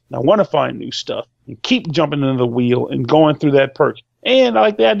up. And I want to find new stuff and keep jumping into the wheel and going through that perk. And I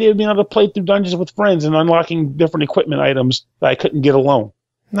like the idea of being able to play through dungeons with friends and unlocking different equipment items that I couldn't get alone.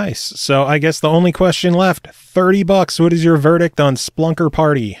 Nice. So I guess the only question left, $30. What is your verdict on Spelunker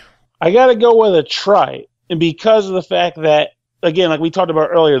Party? I got to go with a try. And because of the fact that, again, like we talked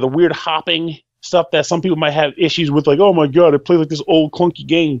about earlier, the weird hopping stuff that some people might have issues with, like, oh my God, it plays like this old clunky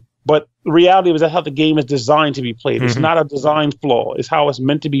game. But the reality was that's how the game is designed to be played. Mm-hmm. It's not a design flaw. It's how it's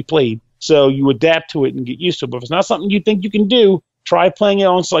meant to be played. So you adapt to it and get used to it. But if it's not something you think you can do, try playing it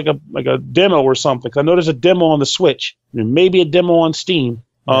on like a demo or something. Cause I know there's a demo on the Switch. Maybe a demo on Steam.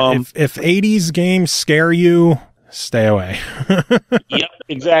 If 80s games scare you, stay away. Yep,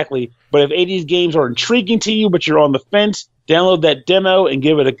 exactly. But if 80s games are intriguing to you, but you're on the fence, download that demo and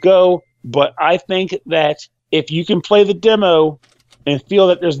give it a go. But I think that if you can play the demo and feel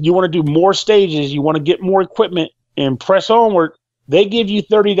that you want to do more stages, you want to get more equipment and press onward, they give you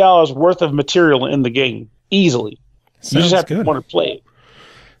 $30 worth of material in the game easily. You just have to want to play it.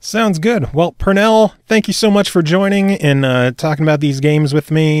 Sounds good. Well, Pernell, thank you so much for joining and talking about these games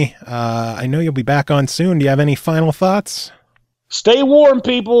with me. I know you'll be back on soon. Do you have any final thoughts? Stay warm,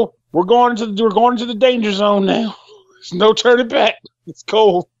 people. We're going into the danger zone now. There's no turning back. It's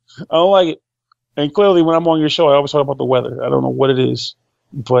cold. I don't like it. And clearly, when I'm on your show, I always talk about the weather. I don't know what it is,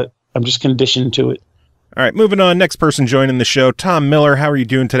 but I'm just conditioned to it. All right, moving on. Next person joining the show, Tom Miller. How are you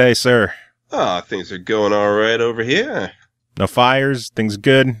doing today, sir? Things are going all right over here. No fires? Things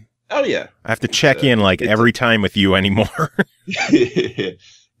good? Oh, yeah. I have to check in every time with you anymore.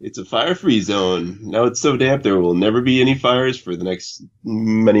 It's a fire-free zone. Now it's so damp there will never be any fires for the next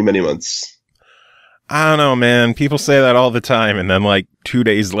many, many months. I don't know, man. People say that all the time, and then like 2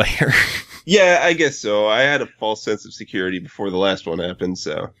 days later. Yeah, I guess so. I had a false sense of security before the last one happened,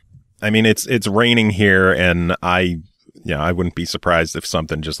 so. I mean, it's raining here, and I wouldn't be surprised if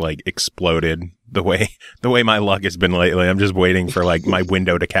something just like exploded the way my luck has been lately. I'm just waiting for like my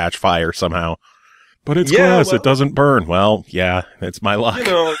window to catch fire somehow. But it's glass, well, it doesn't burn. Well, yeah, it's my luck. You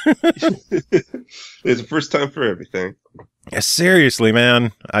know, it's the first time for everything. Yeah, seriously,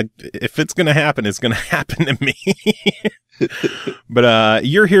 man. If it's going to happen, it's going to happen to me. But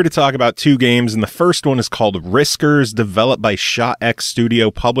you're here to talk about 2 games, and the first one is called Riskers, developed by ShotX Studio,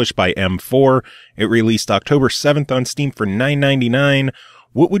 published by M4. It released October 7th on Steam for $9.99.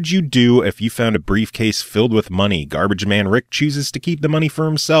 What would you do if you found a briefcase filled with money? Garbage Man Rick chooses to keep the money for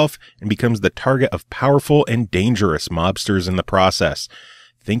himself and becomes the target of powerful and dangerous mobsters in the process.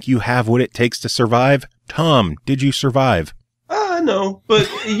 Think you have what it takes to survive? Tom, did you survive? No, but,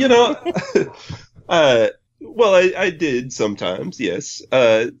 you know, well, I did sometimes, yes.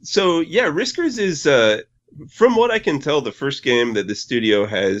 So, yeah, Riskers is, from what I can tell, the first game that the studio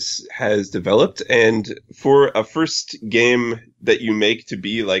has developed. And for a first game that you make to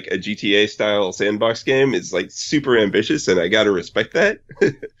be like a GTA-style sandbox game is like super ambitious, and I gotta respect that.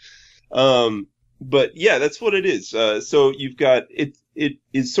 But yeah, that's what it is. So you've got it. It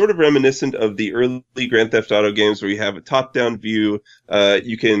is sort of reminiscent of the early Grand Theft Auto games where you have a top-down view.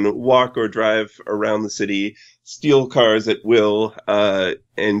 You can walk or drive around the city, steal cars at will,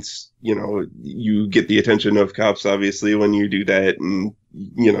 and, you know, you get the attention of cops, obviously, when you do that. And,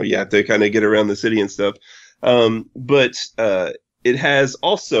 you know, you have to kind of get around the city and stuff. But it has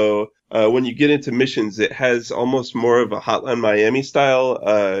also, when you get into missions, it has almost more of a Hotline Miami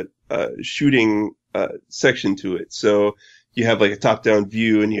style shooting section to it. So you have like a top-down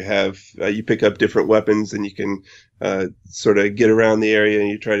view, and you have you pick up different weapons, and you can sort of get around the area, and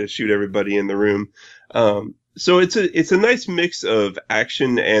you try to shoot everybody in the room. So it's a nice mix of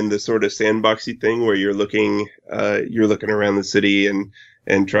action and the sort of sandboxy thing where you're looking around the city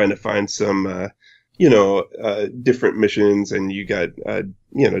and trying to find some different missions, and you got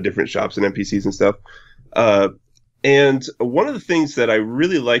different shops and NPCs and stuff. And one of the things that I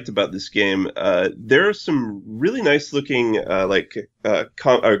really liked about this game, there are some really nice looking,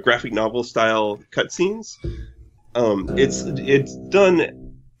 graphic novel style cutscenes. It's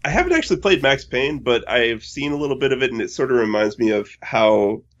done. I haven't actually played Max Payne, but I've seen a little bit of it, and it sort of reminds me of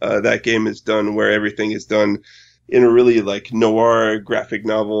how that game is done, where everything is done in a really like noir graphic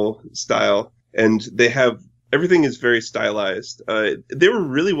novel style, and everything is very stylized. They were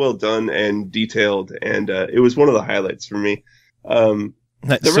really well done and detailed, and it was one of the highlights for me.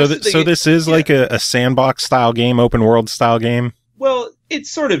 This is like a sandbox style game, open world style game? Well, it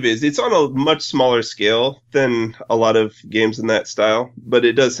sort of is. It's on a much smaller scale than a lot of games in that style, but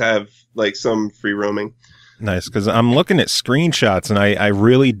it does have like some free roaming. Nice, because I'm looking at screenshots, and I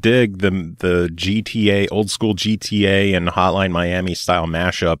really dig the GTA, old school GTA and Hotline Miami style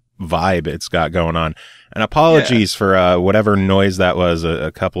mashup vibe it's got going on. And apologies for whatever noise that was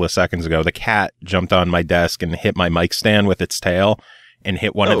a couple of seconds ago. The cat jumped on my desk and hit my mic stand with its tail and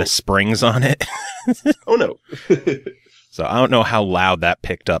hit one of the springs on it. Oh, no. So I don't know how loud that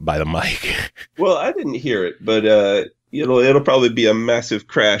picked up by the mic. Well, I didn't hear it, but it'll probably be a massive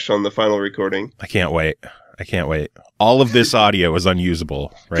crash on the final recording. I can't wait. All of this audio is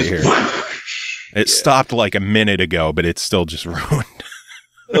unusable right here. It stopped like a minute ago, but it's still just ruined.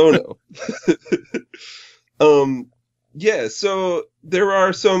 Oh, no. Yeah, so there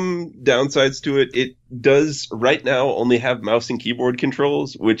are some downsides to it. It does right now only have mouse and keyboard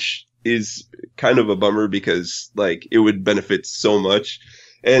controls, which is kind of a bummer because like it would benefit so much.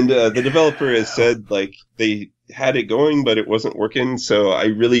 And the developer has said like they had it going, but it wasn't working. So I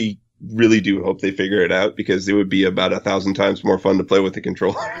really do hope they figure it out, because it would be about 1,000 times more fun to play with the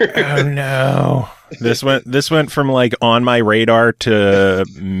controller. Oh no. This went from like on my radar to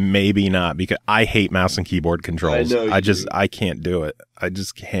maybe not, because I hate mouse and keyboard controls. I can't do it. I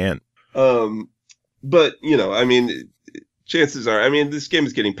just can't. But I mean, chances are, I mean, this game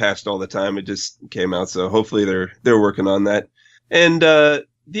is getting patched all the time. It just came out, so hopefully they're working on that. And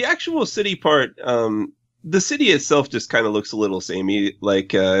the actual city part, the city itself just kind of looks a little samey.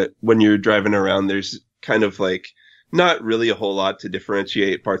 Like when you're driving around, there's kind of like not really a whole lot to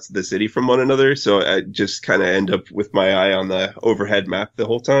differentiate parts of the city from one another. So I just kind of end up with my eye on the overhead map the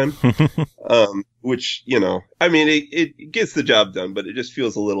whole time. Which, I mean, it gets the job done, but it just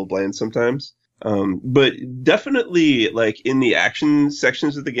feels a little bland sometimes. But definitely like in the action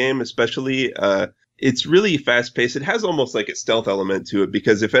sections of the game, especially, it's really fast paced. It has almost like a stealth element to it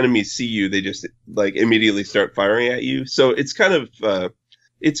because if enemies see you, they just like immediately start firing at you. So it's kind of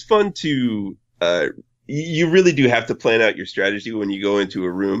it's fun to you really do have to plan out your strategy when you go into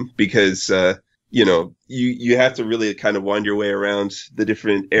a room because you have to really kind of wind your way around the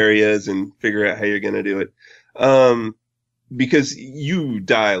different areas and figure out how you're going to do it. Because you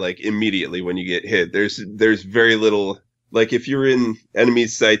die like immediately when you get hit. There's very little, like if you're in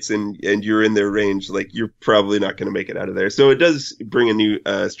enemies' sights and you're in their range, like you're probably not going to make it out of there. So it does bring a new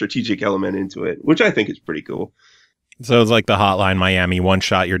strategic element into it, which I think is pretty cool. So it's like the Hotline Miami, one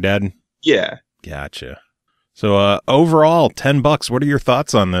shot, you're dead? Yeah. Gotcha. So overall, $10. What are your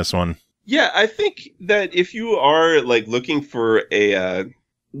thoughts on this one? Yeah, I think that if you are like looking for a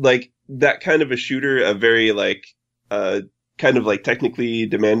like that kind of a shooter, a very like kind of like technically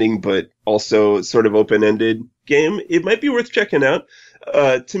demanding but also sort of open-ended game, it might be worth checking out.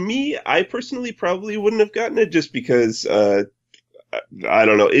 To me, I personally probably wouldn't have gotten it just because I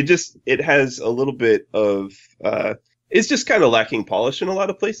don't know. It has a little bit of it's just kind of lacking polish in a lot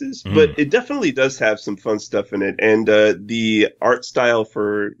of places, but it definitely does have some fun stuff in it. And the art style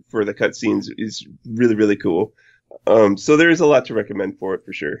for the cutscenes is really, really cool. So there is a lot to recommend for it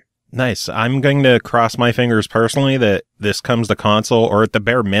for sure. Nice. I'm going to cross my fingers personally that this comes to console or at the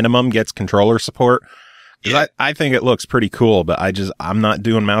bare minimum gets controller support. Yeah. I think it looks pretty cool, but I'm not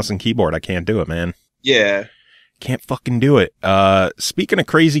doing mouse and keyboard. I can't do it, man. Yeah. Can't fucking do it. Speaking of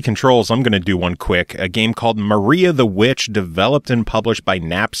crazy controls, I'm going to do one quick. A game called Maria the Witch, developed and published by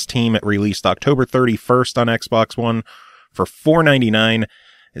Nap's team. It released October 31st on Xbox One for $4.99.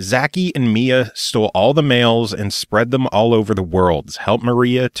 Zaki and Mia stole all the mails and spread them all over the world. Help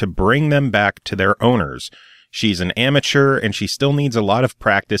Maria to bring them back to their owners. She's an amateur and she still needs a lot of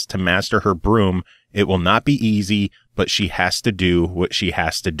practice to master her broom. It will not be easy, but she has to do what she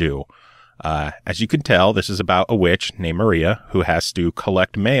has to do. As you can tell, this is about a witch named Maria who has to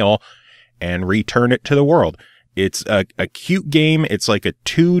collect mail and return it to the world. It's a cute game. It's like a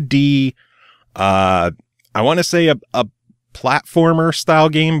 2D, I want to say a platformer style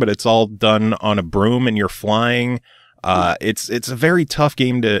game, but it's all done on a broom and you're flying. It's a very tough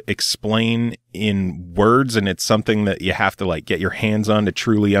game to explain in words, and it's something that you have to like get your hands on to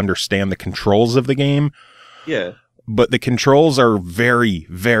truly understand the controls of the game. Yeah. But the controls are very,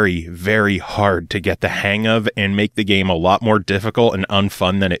 very, very hard to get the hang of and make the game a lot more difficult and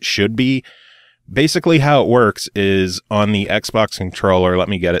unfun than it should be. Basically how it works is on the Xbox controller, let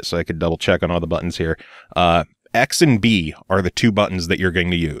me get it so I could double check on all the buttons here. X and B are the two buttons that you're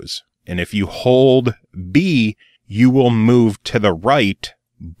going to use. And if you hold B, you will move to the right,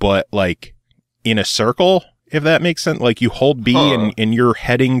 but like in a circle, if that makes sense. Like you hold B and you're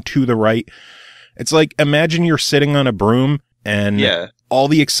heading to the right. It's like, imagine you're sitting on a broom and all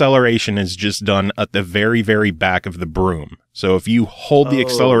the acceleration is just done at the very, very back of the broom. So if you hold the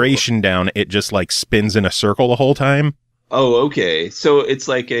acceleration down, it just like spins in a circle the whole time. Oh, okay. So it's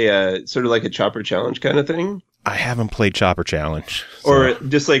like a sort of like a chopper challenge kind of thing? I haven't played Chopper Challenge. So. Or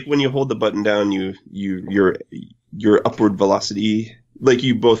just like when you hold the button down, your upward velocity, like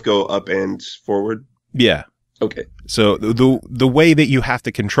you both go up and forward? Yeah. Okay. So the way that you have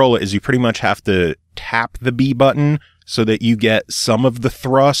to control it is you pretty much have to tap the B button so that you get some of the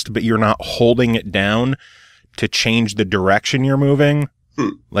thrust, but you're not holding it down to change the direction you're moving.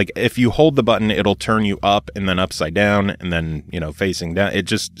 Like if you hold the button, it'll turn you up and then upside down and then, facing down. It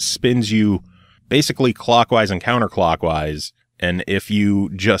just spins you basically clockwise and counterclockwise. And if you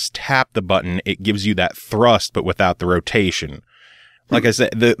just tap the button, it gives you that thrust, but without the rotation. Like I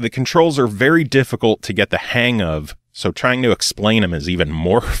said, the controls are very difficult to get the hang of. So trying to explain them is even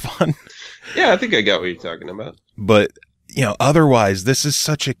more fun. Yeah, I think I got what you're talking about. But, otherwise, this is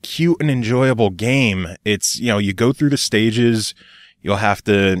such a cute and enjoyable game. It's, you go through the stages, you'll have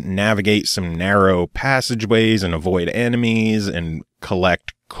to navigate some narrow passageways and avoid enemies and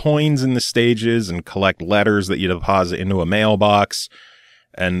collect coins in the stages and collect letters that you deposit into a mailbox.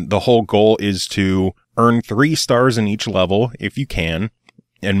 And the whole goal is to earn 3 stars in each level if you can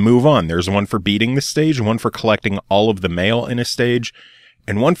and move on. There's one for beating the stage, one for collecting all of the mail in a stage,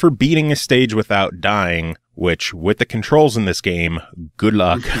 and one for beating a stage without dying, which with the controls in this game, good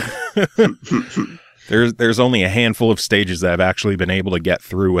luck. There's only a handful of stages that I've actually been able to get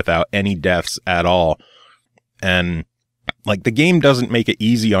through without any deaths at all. And like the game doesn't make it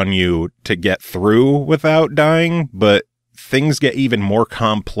easy on you to get through without dying, but things get even more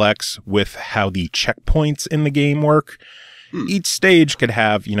complex with how the checkpoints in the game work. Each stage could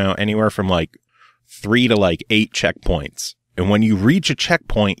have, anywhere from like 3 to like 8 checkpoints. And when you reach a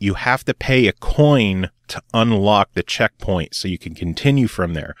checkpoint, you have to pay a coin to unlock the checkpoint so you can continue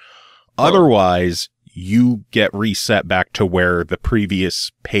from there. Otherwise, you get reset back to where the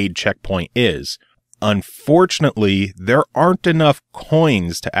previous paid checkpoint is. Unfortunately, there aren't enough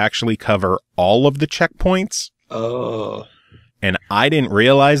coins to actually cover all of the checkpoints. Oh. And I didn't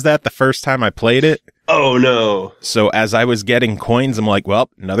realize that the first time I played it. Oh, no. So as I was getting coins, I'm like,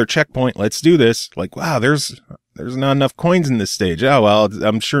 well, another checkpoint. Let's do this. Like, wow, there's not enough coins in this stage. Oh, well,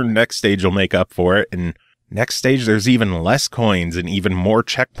 I'm sure next stage will make up for it. And next stage, there's even less coins and even more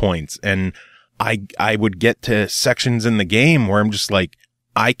checkpoints. And I would get to sections in the game where I'm just like,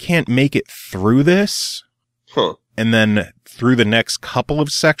 I can't make it through this. Huh. And then through the next couple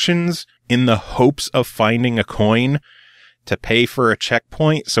of sections in the hopes of finding a coin to pay for a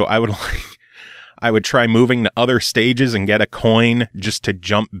checkpoint. So I would try moving to other stages and get a coin just to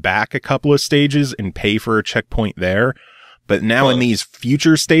jump back a couple of stages and pay for a checkpoint there. But now in these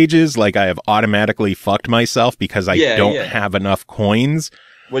future stages, like I have automatically fucked myself because I don't have enough coins.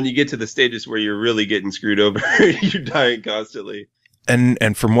 When you get to the stages where you're really getting screwed over, you're dying constantly.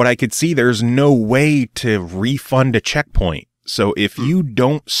 And from what I could see, there's no way to refund a checkpoint. So if you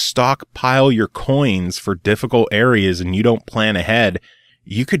don't stockpile your coins for difficult areas and you don't plan ahead,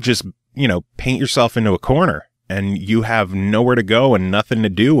 you could just, paint yourself into a corner and you have nowhere to go and nothing to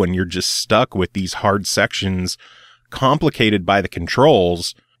do. And you're just stuck with these hard sections complicated by the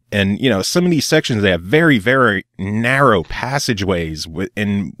controls. And, some of these sections, they have very, very narrow passageways with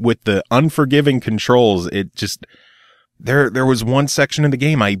the unforgiving controls. It just, there was one section of the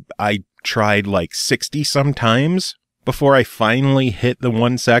game I tried like 60 some times before I finally hit the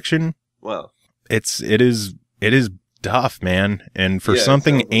one section. Wow. It is tough, man. And for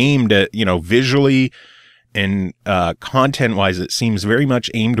something aimed at, visually and content wise, it seems very much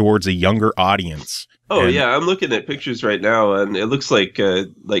aimed towards a younger audience. Oh, yeah. I'm looking at pictures right now and it looks like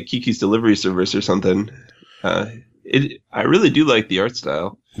Kiki's Delivery Service or something. I really do like the art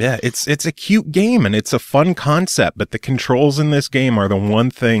style. Yeah, it's a cute game and it's a fun concept, but the controls in this game are the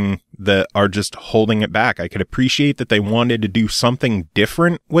one thing that are just holding it back. I could appreciate that they wanted to do something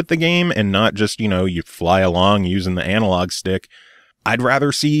different with the game and not just, you fly along using the analog stick. I'd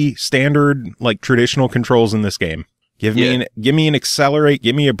rather see standard, like traditional controls in this game. Give me an accelerate,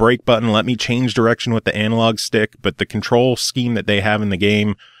 give me a brake button, let me change direction with the analog stick, but the control scheme that they have in the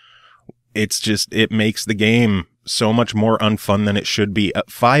game, it makes the game so much more unfun than it should be. At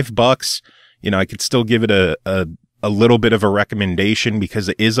 $5, I could still give it a little bit of a recommendation because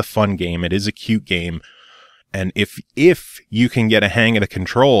it is a fun game. It is a cute game. And if you can get a hang of the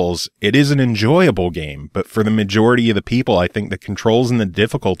controls, it is an enjoyable game. But for the majority of the people, I think the controls and the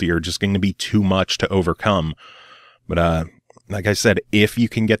difficulty are just going to be too much to overcome. But, like I said, if you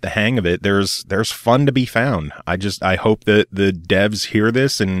can get the hang of it, there's fun to be found. I hope that the devs hear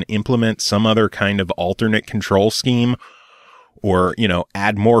this and implement some other kind of alternate control scheme or,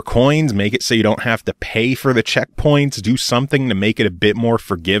 add more coins, make it so you don't have to pay for the checkpoints, do something to make it a bit more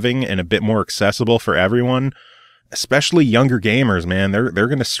forgiving and a bit more accessible for everyone, especially younger gamers, man. They're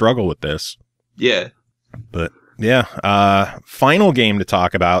going to struggle with this. Yeah. But yeah, final game to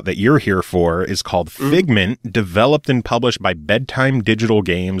talk about that you're here for is called Figment, developed and published by Bedtime Digital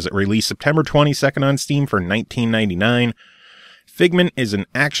Games. It released September 22nd on Steam for $19.99. Figment is an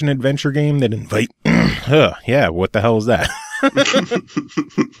action-adventure game that yeah, what the hell is that?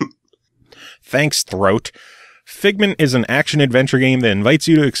 Thanks, throat. Figment is an action-adventure game that invites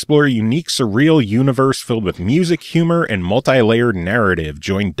you to explore a unique, surreal universe filled with music, humor, and multi-layered narrative.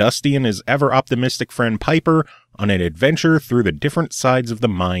 Join Dusty and his ever-optimistic friend Piper on an adventure through the different sides of the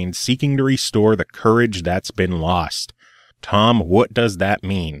mind, seeking to restore the courage that's been lost. Tom, what does that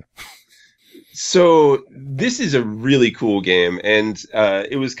mean? So this is a really cool game, and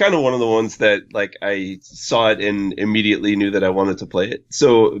it was kind of one of the ones that I saw it and immediately knew that I wanted to play it.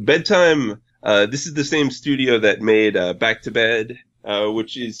 So Bedtime, this is the same studio that made Back to Bed,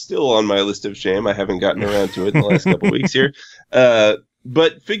 which is still on my list of shame. I haven't gotten around to it in the last couple of weeks here.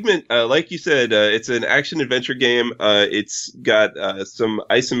 But Figment, like you said, it's an action-adventure game. It's got some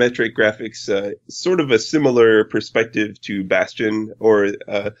isometric graphics, sort of a similar perspective to Bastion or,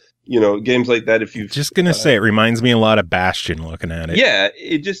 games like that. If you've just gonna say, it reminds me a lot of Bastion looking at it. Yeah,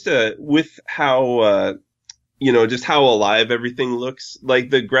 it just with how just how alive everything looks.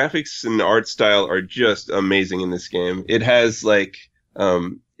 Like the graphics and art style are just amazing in this game. It has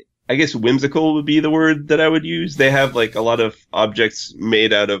I guess whimsical would be the word that I would use. They have a lot of objects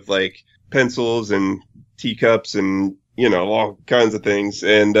made out of pencils and teacups and all kinds of things.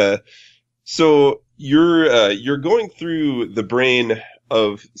 And so you're going through the brain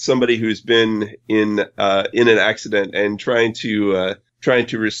of somebody who's been in an accident and trying to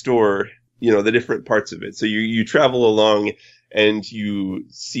restore the different parts of it. So you travel along and you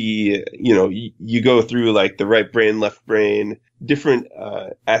see, you go through like the right brain, left brain, different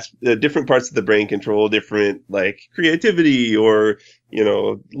different parts of the brain control different like creativity or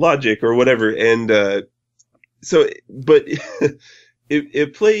logic or whatever, and but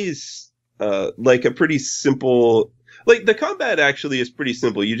it plays like a pretty simple. Like, the combat actually is pretty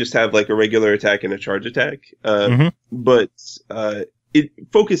simple. You just have, like, a regular attack and a charge attack. But it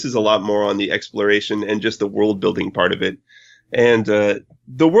focuses a lot more on the exploration and just the world-building part of it. And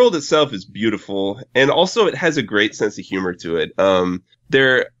the world itself is beautiful. And also, it has a great sense of humor to it.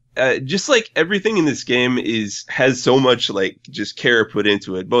 Just like everything in this game has so much, like, just care put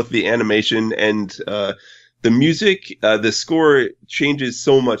into it. Both the animation and the music, the score changes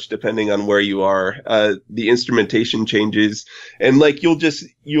so much depending on where you are. The instrumentation changes, and like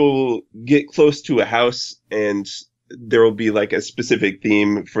you'll get close to a house, and there will be like a specific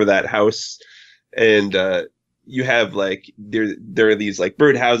theme for that house, and you have like there are these like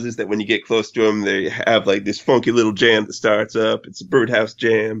birdhouses that when you get close to them, they have like this funky little jam that starts up. It's a birdhouse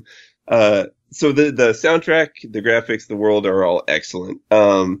jam. So the soundtrack, the graphics, the world are all excellent.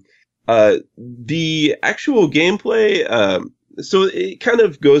 The actual gameplay, so it kind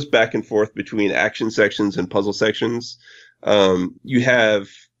of goes back and forth between action sections and puzzle sections. You have,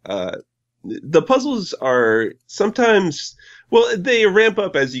 the puzzles are sometimes, well, they ramp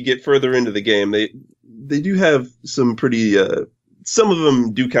up as you get further into the game. They do have some pretty, some of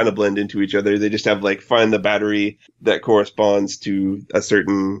them do kind of blend into each other. They just have like find the battery that corresponds to a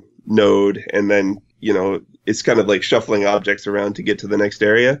certain node, and then, it's kind of like shuffling objects around to get to the next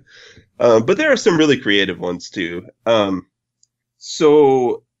area. But there are some really creative ones too.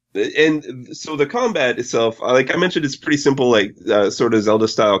 So the combat itself, like I mentioned, it's pretty simple, like sort of Zelda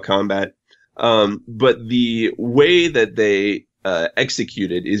style combat. But the way that they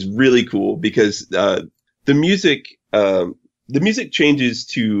execute it is really cool because the music changes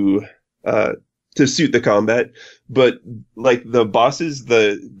to suit the combat, but like the bosses,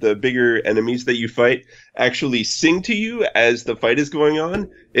 the bigger enemies that you fight actually sing to you as the fight is going on.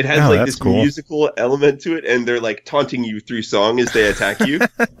 It has this cool musical element to it, and they're like taunting you through song as they attack you,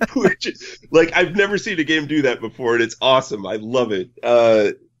 which is, like, I've never seen a game do that before, and it's awesome. I love it.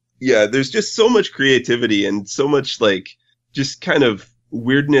 Yeah, there's just so much creativity and so much like just kind of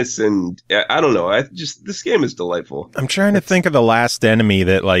weirdness, and I don't know. This game is delightful. I'm trying to think of the last enemy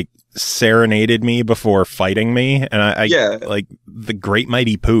that like serenaded me before fighting me, and I like the Great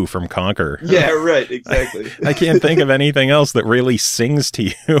Mighty Pooh from Conquer. Yeah, right, exactly. I can't think of anything else that really sings to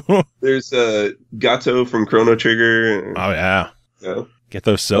you. There's Gato from Chrono Trigger. Oh yeah. Get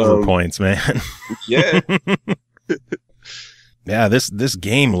those silver points, man. Yeah. Yeah, this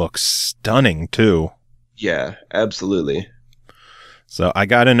game looks stunning too. Yeah, absolutely. So I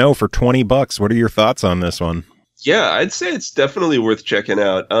got to know, for $20, what are your thoughts on this one? Yeah, I'd say it's definitely worth checking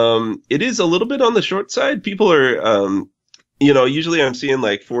out. It is a little bit on the short side. People are, usually I'm seeing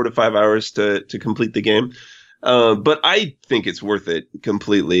like 4 to 5 hours to complete the game. But I think it's worth it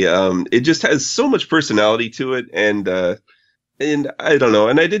completely. It just has so much personality to it, and I don't know.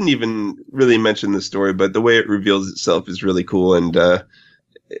 And I didn't even really mention the story, but the way it reveals itself is really cool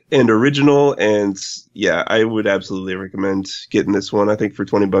and original, and yeah, I would absolutely recommend getting this one. I think for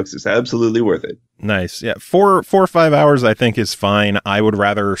 $20, it's absolutely worth it. Nice. Yeah, 4 or 5 hours I think is fine. I would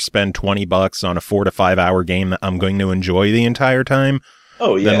rather spend $20 on a 4 to 5 hour game that I'm going to enjoy the entire time.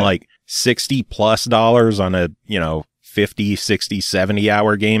 Oh yeah. Than like $60+ on a 50, 60, 70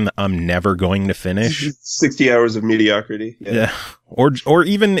 hour game that I'm never going to finish. 60 hours of mediocrity. Yeah. Or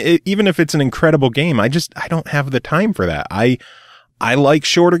even if it's an incredible game, I don't have the time for that. I like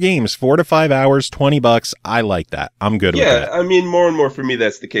shorter games, 4 to 5 hours, $20. I like that. I'm good with that. Yeah, I mean, more and more for me,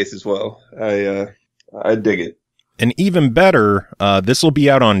 that's the case as well. I dig it. And even better, this will be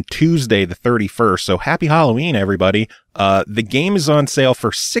out on Tuesday, the 31st. So happy Halloween, everybody. The game is on sale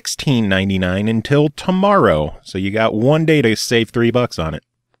for $16.99 until tomorrow. So you got one day to save $3 on it.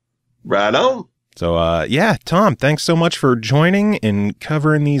 Right on. So, yeah, Tom, thanks so much for joining and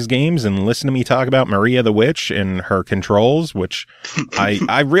covering these games and listening to me talk about Maria the Witch and her controls, which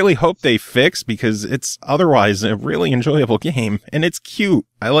I really hope they fix, because it's otherwise a really enjoyable game. And it's cute.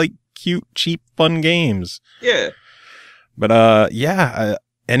 I like cute, cheap, fun games. Yeah. But, yeah,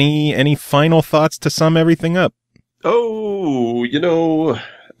 any final thoughts to sum everything up? Oh,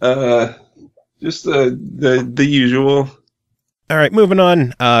 just the usual. All right, moving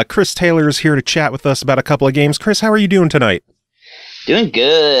on. Chris Taylor is here to chat with us about a couple of games. Chris, how are you doing tonight? Doing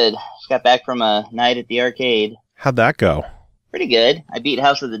good. Just got back from a night at the arcade. How'd that go? Pretty good. I beat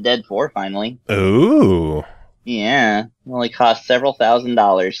House of the Dead 4 finally.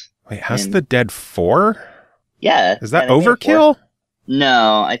 Yeah. Is that yeah, they made 4. overkill?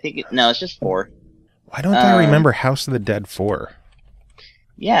 No, I think no, it's just 4. Why don't I remember House of the Dead 4?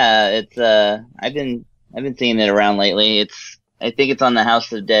 Yeah, it's I've been seeing it around lately. I think it's on the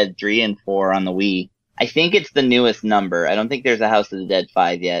House of the Dead 3 and 4 on the Wii. I think it's the newest number. I don't think there's a House of the Dead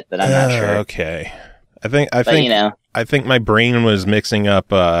 5 yet, but I'm not sure. Okay. I think my brain was mixing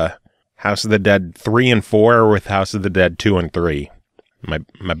up House of the Dead 3 and 4 with House of the Dead 2 and 3.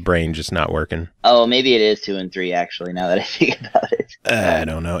 My brain just not working. Oh, maybe it is 2 and 3 actually, now that I think about it. I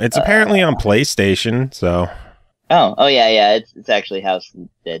don't know. It's apparently on PlayStation, so. Oh yeah. It's actually House of the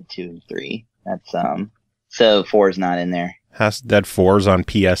Dead 2 and 3. That's so 4's not in there. House of the Dead 4's on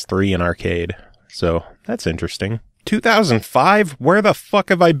PS3 and arcade. So, that's interesting. 2005? Where the fuck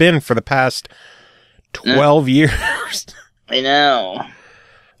have I been for the past 12 years? I know.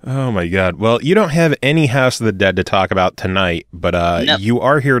 Oh my god. Well, you don't have any House of the Dead to talk about tonight, but Nope. You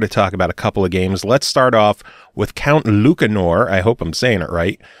are here to talk about a couple of games. Let's start off with Count Lucanor. I hope I'm saying it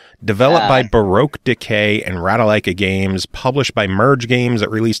right. Developed by Baroque Decay and Ratalaika Games, published by Merge Games. It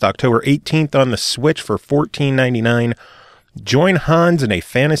released October 18th on the Switch for $14.99. Join Hans in a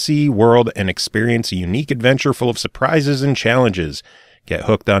fantasy world and experience a unique adventure full of surprises and challenges. Get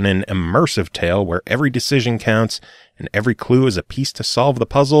hooked on an immersive tale where every decision counts and every clue is a piece to solve the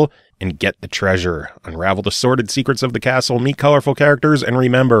puzzle and get the treasure. Unravel the sordid secrets of the castle, meet colorful characters, and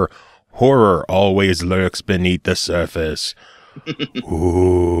remember, horror always lurks beneath the surface.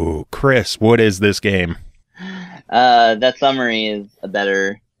 Ooh, Chris, what is this game? That summary is a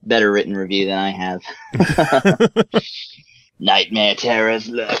better written review than I have. Nightmare terrors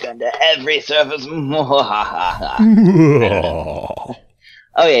lurk under every surface.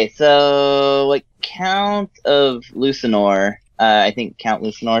 Okay, so what Count of Lucanor, I think Count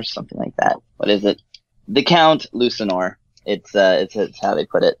Lucanor, something like that. What is it? The Count Lucanor. It's how they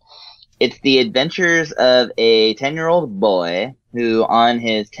put it. It's the adventures of a 10-year-old boy who on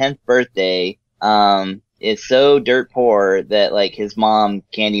his 10th birthday, is so dirt poor that like his mom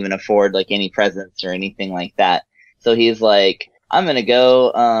can't even afford like any presents or anything like that. So he's like, I'm gonna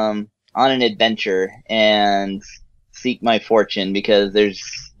go on an adventure and seek my fortune because there's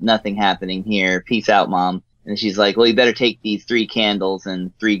nothing happening here. Peace out, Mom. And she's like, well, you better take these 3 candles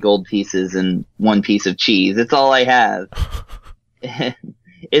and 3 gold pieces and 1 piece of cheese. It's all I have.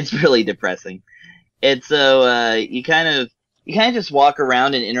 It's really depressing. And so you kind of just walk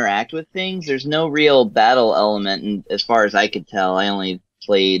around and interact with things. There's no real battle element, and as far as I could tell, I only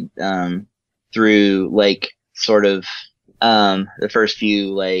played through like sort of the first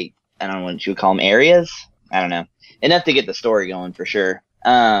few, like, I don't know what you would call them, areas? I don't know. Enough to get the story going for sure.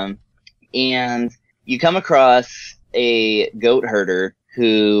 And you come across a goat herder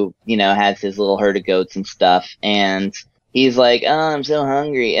who, you know, has his little herd of goats and stuff, and he's like, oh, I'm so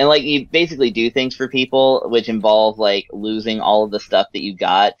hungry. And like, you basically do things for people which involve like losing all of the stuff that you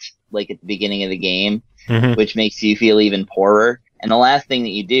got like at the beginning of the game, which makes you feel even poorer. And the last thing that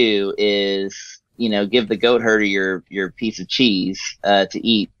you do is, you know, give the goat herder your piece of cheese to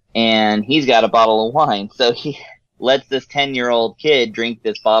eat, and he's got a bottle of wine. So he lets this 10-year-old kid drink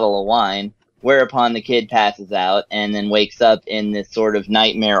this bottle of wine, whereupon the kid passes out and then wakes up in this sort of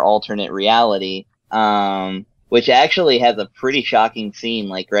nightmare alternate reality, which actually has a pretty shocking scene,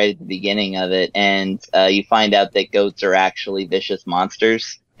 like right at the beginning of it. And you find out that goats are actually vicious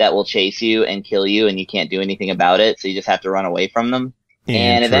monsters that will chase you and kill you, and you can't do anything about it. So you just have to run away from them.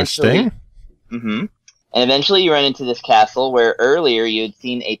 And eventually, and eventually you run into this castle where earlier you had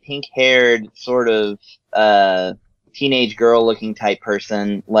seen a pink-haired sort of teenage girl-looking type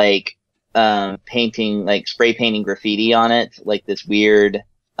person, like painting, like spray painting graffiti on it, like this weird,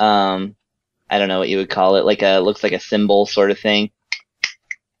 I don't know what you would call it, like looks like a symbol sort of thing.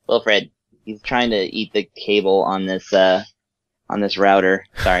 Wilfred, he's trying to eat the cable on this router.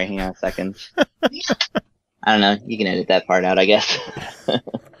 Sorry, hang on a second. I don't know. You can edit that part out, I guess.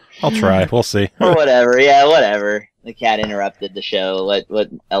 I'll try. We'll see. Or whatever. Yeah, whatever. The cat interrupted the show. What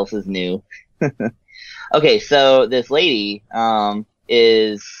else is new? Okay, so this lady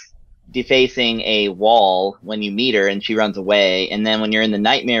is defacing a wall when you meet her, and she runs away. And then when you're in the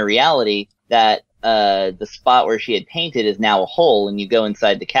nightmare reality, that the spot where she had painted is now a hole, and you go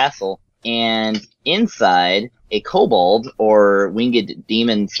inside the castle. And inside, a kobold or winged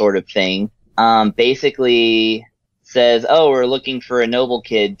demon sort of thing basically says, oh, we're looking for a noble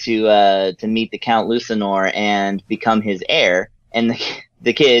kid to meet the Count Lucanor and become his heir. And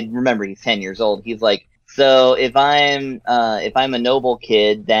the kid, remember, he's 10 years old. He's like, so if I'm a noble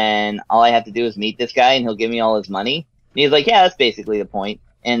kid, then all I have to do is meet this guy and he'll give me all his money. And he's like, yeah, that's basically the point.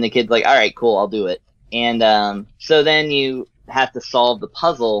 And the kid's like, all right, cool, I'll do it. And so then you have to solve the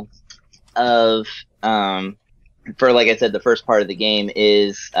puzzle of for, like I said, the first part of the game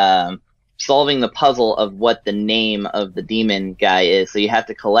is solving the puzzle of what the name of the demon guy is. So you have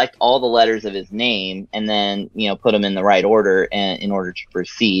to collect all the letters of his name and then, put them in the right order in order to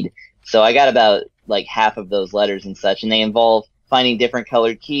proceed. So I got about like half of those letters and such, and they involve finding different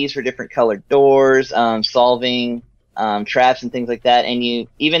colored keys for different colored doors, solving traps and things like that. And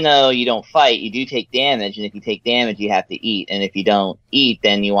even though you don't fight, you do take damage, and if you take damage, you have to eat. And if you don't eat,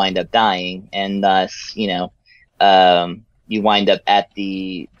 then you wind up dying, and thus, you wind up at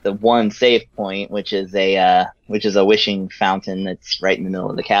the one save point, which is a wishing fountain that's right in the middle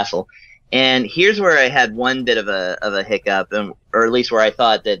of the castle. And here's where I had one bit of a hiccup, or at least where I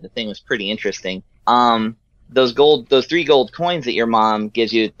thought that the thing was pretty interesting. Those 3 gold coins that your mom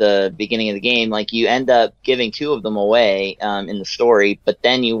gives you at the beginning of the game, like, you end up giving 2 of them away in the story, but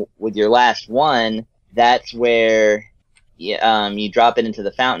then with your last one, that's where you drop it into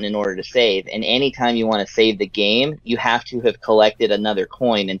the fountain in order to save. And anytime you want to save the game, you have to have collected another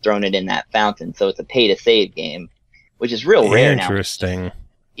coin and thrown it in that fountain. So it's a pay to save game, which is real rare now. Interesting.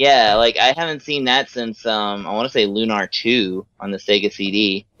 Yeah, like, I haven't seen that since I want to say Lunar 2 on the Sega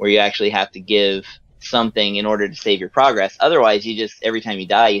CD, where you actually have to give something in order to save your progress. Otherwise, you just, every time you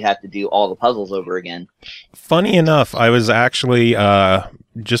die, you have to do all the puzzles over again. Funny enough, I was actually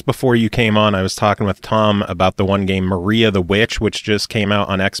just before you came on, I was talking with Tom about the one game Maria the Witch, which just came out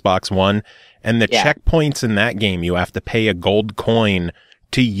on Xbox One, and the checkpoints in that game, you have to pay a gold coin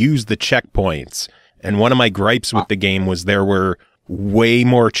to use the checkpoints. And one of my gripes with the game was there were way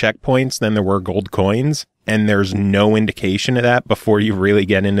more checkpoints than there were gold coins, and there's no indication of that before you really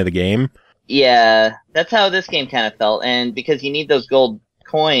get into the game. Yeah, that's how this game kind of felt, and because you need those gold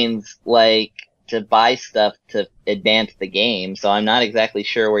coins, like, to buy stuff to advance the game, so I'm not exactly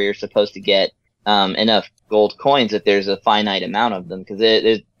sure where you're supposed to get enough gold coins if there's a finite amount of them, because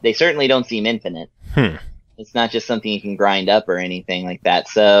they certainly don't seem infinite. It's not just something you can grind up or anything like that,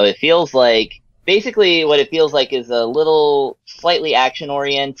 so it feels like, basically what it feels like is a little slightly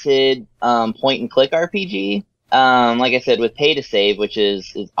action-oriented point-and-click RPG. Like I said, with pay to save, which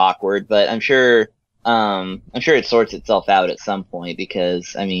is awkward, but I'm sure it sorts itself out at some point,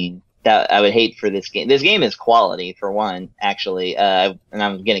 because, I mean, that I would hate for this game. This game is quality, for one, actually, and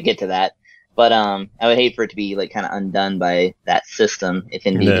I'm gonna get to that, but I would hate for it to be, like, kind of undone by that system, if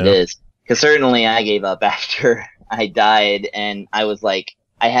indeed it is. Because certainly I gave up after I died, and I was like,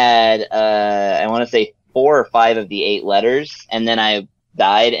 I had, I want to say 4 or 5 of the 8 letters, and then I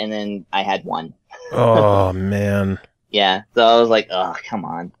died, and then I had 1. Oh, man. Yeah, so I was like, oh, come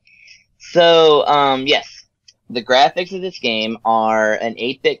on. So, yes, the graphics of this game are an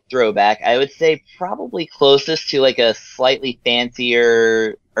 8-bit throwback. I would say probably closest to, like, a slightly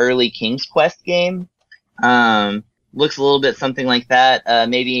fancier early King's Quest game. Looks a little bit something like that,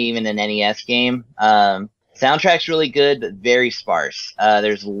 maybe even an NES game. Soundtrack's really good, but very sparse.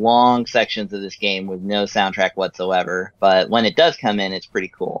 There's long sections of this game with no soundtrack whatsoever, but when it does come in, it's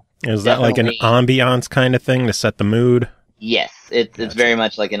pretty cool. Is that like an ambiance kind of thing to set the mood? Yes, it's very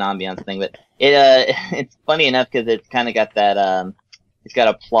much like an ambiance thing, but it's funny enough because it's kind of got that, it's got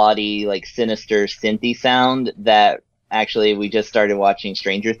a plotty, like, sinister synthy sound that actually we just started watching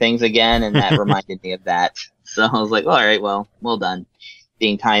Stranger Things again, and that reminded me of that. So I was like, all right, well done,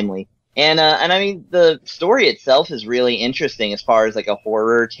 being timely. And I mean, the story itself is really interesting as far as, like, a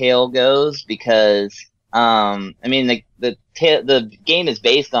horror tale goes, because, I mean, the game is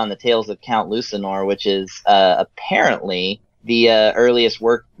based on the tales of Count Lucanor, which is, apparently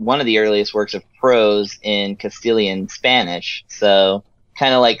one of the earliest works of prose in Castilian Spanish. So,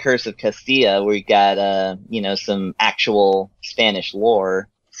 kind of like Curse of Castilla, where you got, some actual Spanish lore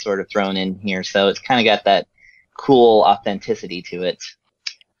sort of thrown in here. So it's kind of got that cool authenticity to it.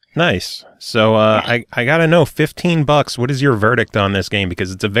 Nice. So I gotta know, $15. What is your verdict on this game?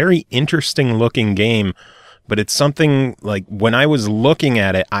 Because it's a very interesting looking game, but it's something, like, when I was looking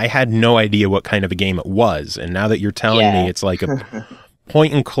at it, I had no idea what kind of a game it was. And now that you're telling me it's like a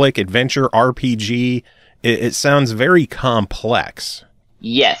point and click adventure RPG, it sounds very complex.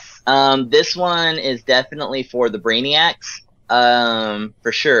 Yes. This one is definitely for the brainiacs.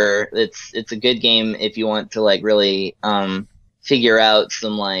 For sure. It's a good game if you want to, like, really figure out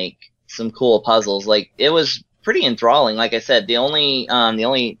some cool puzzles. Like, it was pretty enthralling. Like I said, the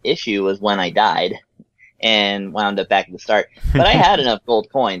only issue was when I died and wound up back at the start. But I had enough gold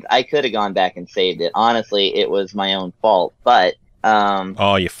coins. I could have gone back and saved it. Honestly, it was my own fault. But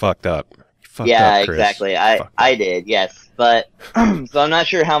oh, you fucked up. Yeah, exactly. I did, yes. But so I'm not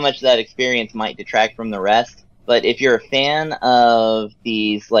sure how much that experience might detract from the rest. But if you're a fan of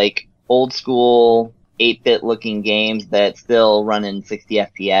these, like, old school 8-bit looking games that still run in 60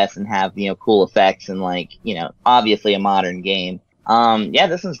 FPS and have, cool effects and like, obviously a modern game. Yeah,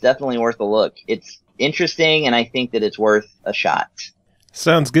 this one's definitely worth a look. It's interesting, and I think that it's worth a shot.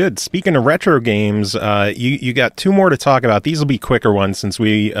 Sounds good. Speaking of retro games, you got two more to talk about. These will be quicker ones since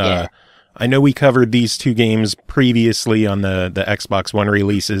I know we covered these two games previously on the Xbox One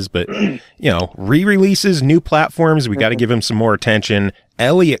releases, but, re-releases, new platforms, we got to give them some more attention.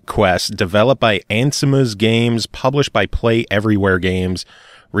 Elliot Quest, developed by Ansimuz Games, published by PlayEveryWare Games,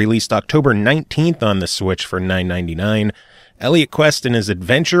 released October 19th on the Switch for $9.99. Elliot Quest is an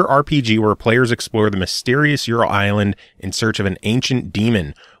adventure RPG where players explore the mysterious Ural Island in search of an ancient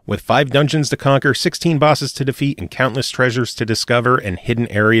demon. With 5 dungeons to conquer, 16 bosses to defeat, and countless treasures to discover and hidden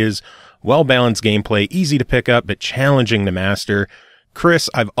areas. Well-balanced gameplay, easy to pick up, but challenging to master. Chris,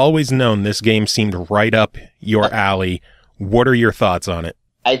 I've always known this game seemed right up your alley. What are your thoughts on it?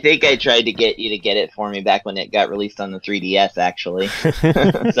 I think I tried to get you to get it for me back when it got released on the 3DS, actually.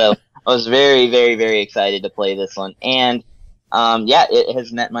 So I was very, very, very excited to play this one. And it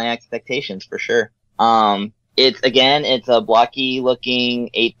has met my expectations for sure. It's a blocky looking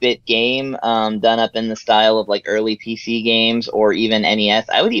 8-bit game, done up in the style of like early PC games or even NES.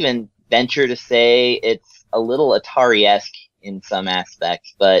 I would even venture to say it's a little Atari-esque in some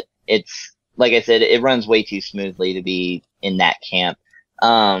aspects, but it's, like I said, it runs way too smoothly to be in that camp.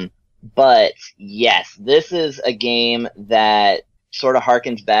 But yes, this is a game that sort of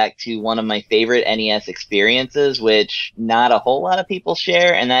harkens back to one of my favorite NES experiences, which not a whole lot of people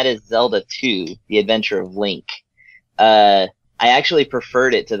share, and that is Zelda 2, The Adventure of Link. I actually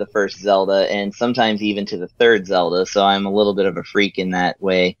preferred it to the first Zelda, and sometimes even to the third Zelda, so I'm a little bit of a freak in that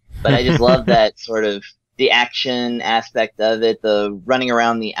way. But I just love that sort of the action aspect of it, the running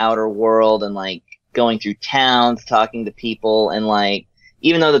around the outer world and like going through towns, talking to people, and like,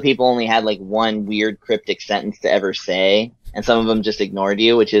 even though the people only had like one weird cryptic sentence to ever say, and some of them just ignored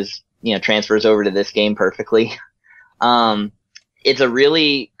you, which is, transfers over to this game perfectly. It's a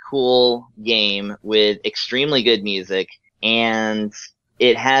really cool game with extremely good music, and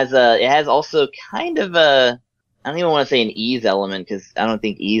it has also kind of a, I don't even want to say an ease element, because I don't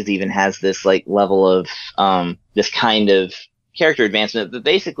think ease even has this like level of this kind of character advancement. But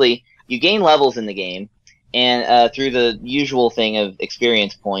basically, you gain levels in the game, and through the usual thing of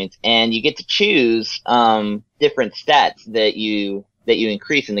experience points, and you get to choose different stats that you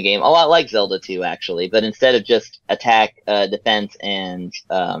increase in the game, a lot like Zelda 2 actually, but instead of just attack, defense, and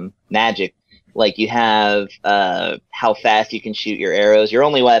magic, like you have how fast you can shoot your arrows. Your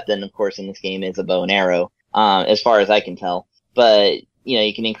only weapon, of course, in this game is a bow and arrow, as far as I can tell. But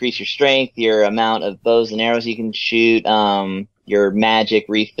you can increase your strength, your amount of bows and arrows you can shoot, your magic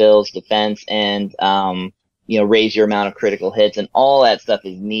refills, defense, and raise your amount of critical hits, and all that stuff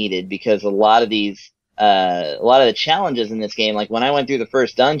is needed because a lot of the challenges in this game, like when I went through the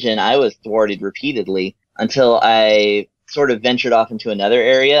first dungeon, I was thwarted repeatedly until I sort of ventured off into another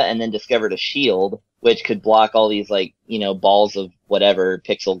area and then discovered a shield which could block all these like, balls of whatever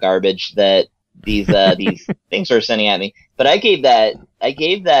pixel garbage that these things are sending at me. But I gave that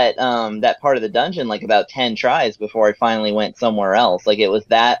part of the dungeon like about 10 tries before I finally went somewhere else. Like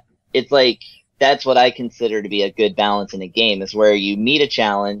it's like that's what I consider to be a good balance in a game, is where you meet a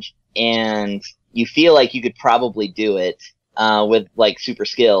challenge and you feel like you could probably do it with like super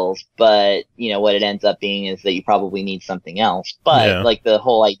skills, but what it ends up being is that you probably need something else. But like the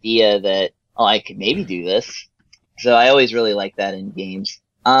whole idea that, I could maybe do this. So I always really like that in games.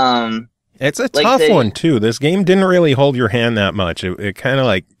 It's a tough one too. This game didn't really hold your hand that much. It kind of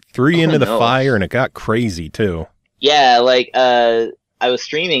like threw you into the fire, and it got crazy too. Yeah, like I was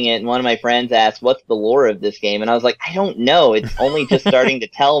streaming it, and one of my friends asked, "What's the lore of this game?" And I was like, "I don't know. It's only just starting to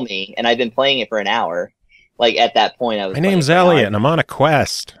tell me." And I've been playing it for an hour. Like at that point, I was. My name's Elliot, and I'm on a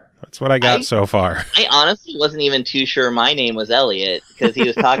quest. That's what I got so far. I honestly wasn't even too sure my name was Elliot, because he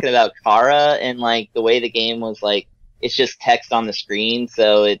was talking about Kara, and like the way the game was like, it's just text on the screen,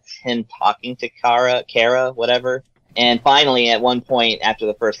 so it's him talking to Kara, whatever. And finally, at one point after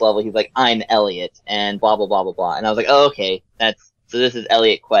the first level, he's like, "I'm Elliot," and blah blah blah blah blah. And I was like, "Oh, okay, so this is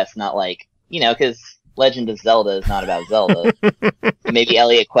Elliot Quest, not like, because Legend of Zelda is not about Zelda. Maybe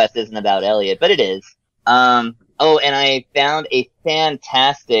Elliot Quest isn't about Elliot, but it is." And I found a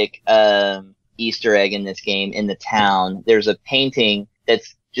fantastic Easter egg in this game in the town. There's a painting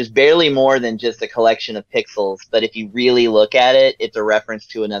that's just barely more than just a collection of pixels, but if you really look at it, it's a reference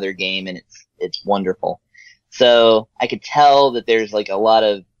to another game, and it's wonderful. So I could tell that there's like a lot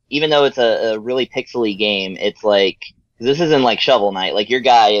of, even though it's a really pixely game, it's like, this isn't like Shovel Knight. Like your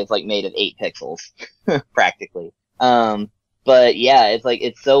guy is like made of 8 pixels, practically. But yeah, it's like,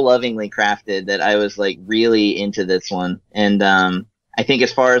 it's so lovingly crafted that I was like really into this one. And, I think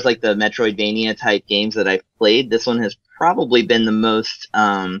as far as like the Metroidvania type games that I've played, this one has probably been the most,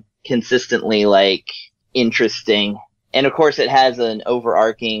 consistently like interesting. And of course it has an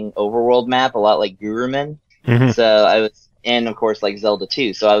overarching overworld map, a lot like Guruman. So and of course like Zelda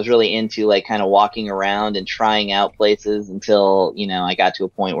 2. So I was really into like kind of walking around and trying out places until, you know, I got to a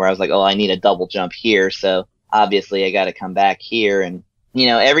point where I was like, oh, I need a double jump here. So obviously I got to come back here. And, you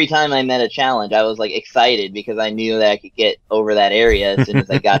know, every time I met a challenge, I was like excited because I knew that I could get over that area as soon as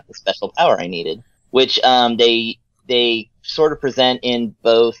I got the special power I needed, which, they sort of present in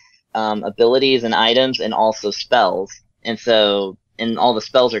both, abilities and items and also spells. And so, and all the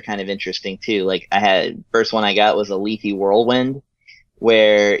spells are kind of interesting too. Like first one I got was a leafy whirlwind,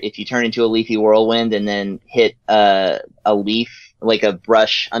 where if you turn into a leafy whirlwind and then hit, a leaf, like a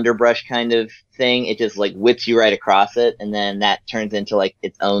underbrush kind of thing, it just like whips you right across it, and then that turns into like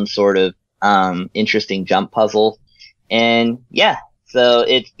its own sort of interesting jump puzzle. And yeah, so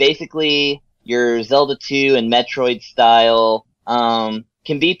it's basically your Zelda 2 and Metroid style,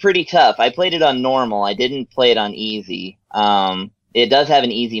 can be pretty tough. I played it on normal. I didn't play it on easy. It does have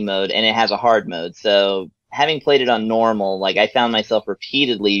an easy mode and it has a hard mode. So having played it on normal, like I found myself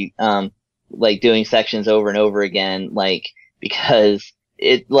repeatedly like doing sections over and over again, like, because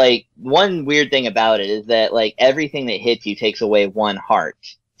it, like, one weird thing about it is that, like, everything that hits you takes away 1 heart.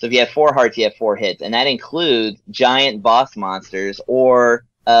 So if you have 4 hearts, you have 4 hits, and that includes giant boss monsters or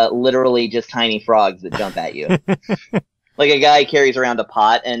literally just tiny frogs that jump at you. Like, a guy carries around a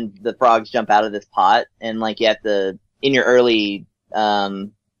pot, and the frogs jump out of this pot, and, like, you have to, in your early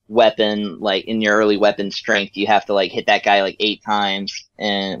weapon, like, in your early weapon strength, you have to, like, hit that guy, like, 8 times,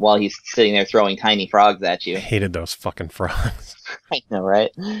 and while he's sitting there throwing tiny frogs at you. I hated those fucking frogs. I know,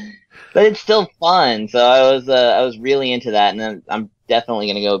 right? But it's still fun, so I was really into that, and then I'm definitely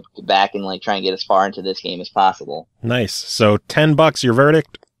gonna go back and, like, try and get as far into this game as possible. Nice. So, $10, your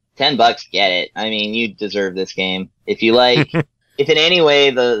verdict? $10, get it. I mean, you deserve this game. If you like... If in any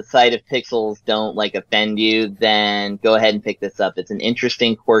way the sight of pixels don't, like, offend you, then go ahead and pick this up. It's an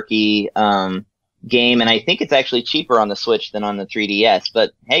interesting, quirky game, and I think it's actually cheaper on the Switch than on the 3DS.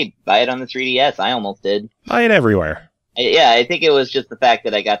 But, hey, buy it on the 3DS. I almost did. Buy it everywhere. I think it was just the fact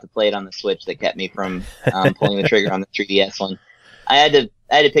that I got to play it on the Switch that kept me from pulling the trigger on the 3DS one. I had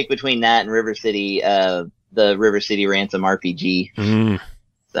to pick between that and River City, the River City Ransom RPG.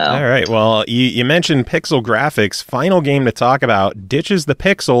 So. All right. Well, you mentioned pixel graphics. Final game to talk about ditches the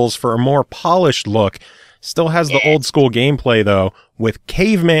pixels for a more polished look. Still has the old school gameplay, though, with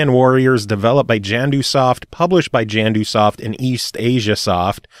Caveman Warriors, developed by JanduSoft, published by JanduSoft and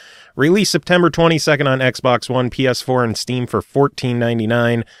eastasiasoft. Released September 22nd on Xbox One, PS4, and Steam for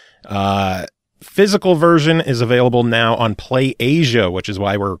 $14.99. Physical version is available now on PlayAsia, which is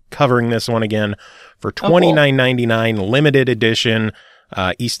why we're covering this one again, for $29.99, limited edition.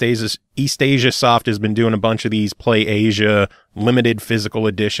 eastasiasoft has been doing a bunch of these PlayAsia limited physical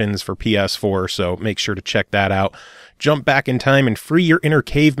editions for PS4, so make sure to check that out. Jump back in time and free your inner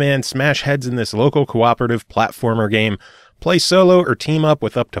caveman, smash heads in this local cooperative platformer game. Play solo or team up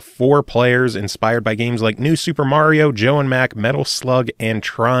with up to 4 players, inspired by games like New Super Mario, Joe and Mac, Metal Slug, and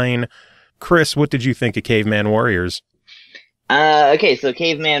Trine. Chris, what did you think of Caveman Warriors? Okay, so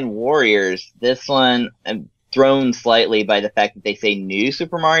Caveman Warriors, this one, I'm thrown slightly by the fact that they say New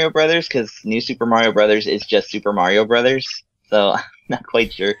Super Mario Brothers, because New Super Mario Brothers is just Super Mario Brothers, so I'm not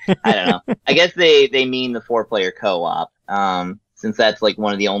quite sure. I don't know. I guess they mean the 4-player co-op, since that's like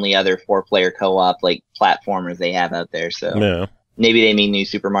one of the only other 4-player co-op like platformers they have out there, so yeah. Maybe they mean New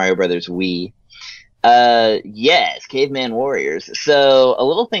Super Mario Brothers Wii. Yes, Caveman Warriors. So, a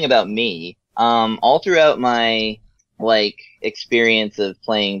little thing about me, all throughout my, like, experience of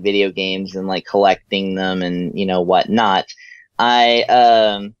playing video games and, like, collecting them and, you know, whatnot,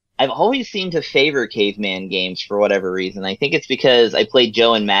 I've always seemed to favor caveman games for whatever reason. I think it's because I played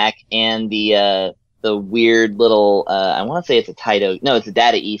Joe and Mac and the weird little, I want to say it's a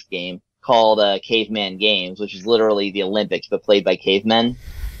Data East game called, Caveman Games, which is literally the Olympics, but played by cavemen.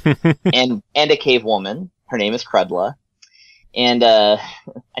 and a cave woman. Her name is Crudla. And, I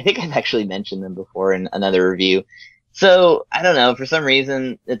think I've actually mentioned them before in another review. So, I don't know, for some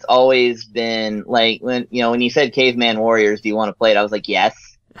reason, it's always been, like, when you said Caveman Warriors, do you want to play it? I was like, yes.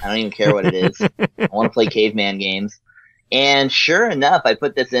 I don't even care what it is. I want to play caveman games. And sure enough, I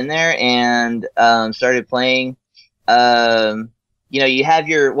put this in there and, started playing. You have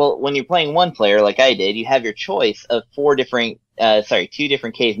when you're playing one player, like I did, you have your choice of 2 different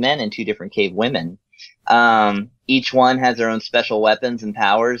cavemen and 2 different cave women. Each one has their own special weapons and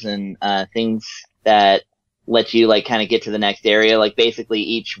powers and, things that let you like kind of get to the next area. Like basically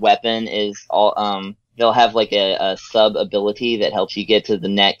each weapon is all they'll have like a sub ability that helps you get to the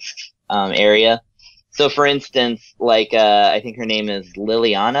next area. So for instance, like I think her name is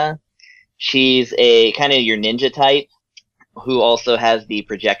Liliana. She's a kind of your ninja type who also has the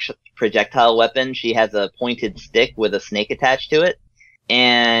projectile weapon. She has a pointed stick with a snake attached to it.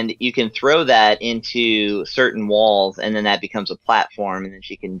 And you can throw that into certain walls, and then that becomes a platform, and then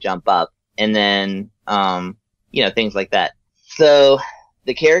she can jump up. And then, things like that. So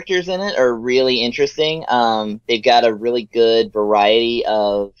the characters in it are really interesting. They've got a really good variety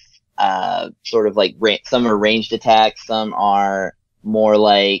of sort of like some are ranged attacks, some are more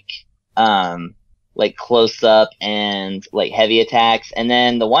like close up and like heavy attacks. And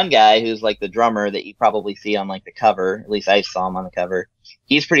then the one guy who's like the drummer that you probably see on like the cover, at least I saw him on the cover.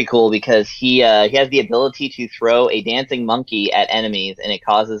 He's pretty cool because he has the ability to throw a dancing monkey at enemies, and it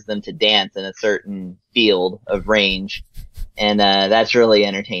causes them to dance in a certain field of range. And that's really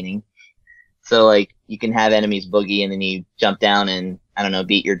entertaining. So like you can have enemies boogie, and then you jump down and, I don't know,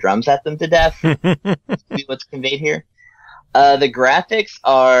 beat your drums at them to death. That's what's conveyed here. The graphics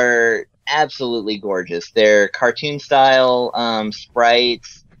are absolutely gorgeous. They're cartoon style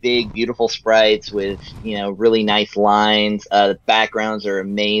sprites, big, beautiful sprites with, really nice lines. The backgrounds are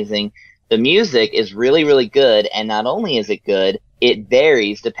amazing. The music is really, really good, and not only is it good, it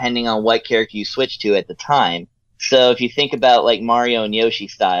varies depending on what character you switch to at the time. So if you think about like Mario and Yoshi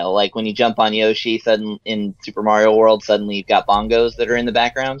style, like when you jump on Yoshi in Super Mario World, suddenly you've got bongos that are in the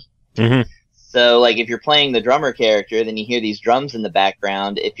background. Mm-hmm. So like if you're playing the drummer character, then you hear these drums in the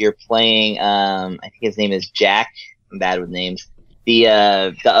background. If you're playing, I think his name is Jack. I'm bad with names. The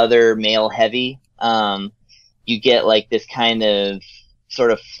other male heavy, you get like this kind of sort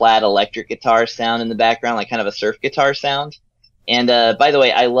of flat electric guitar sound in the background, like kind of a surf guitar sound. And by the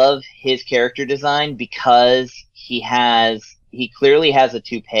way, I love his character design because he clearly has a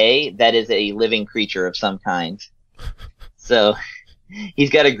toupee that is a living creature of some kind. So he's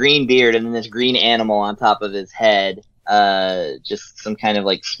got a green beard and then this green animal on top of his head, just some kind of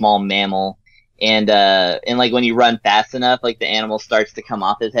like small mammal. And like when you run fast enough, like the animal starts to come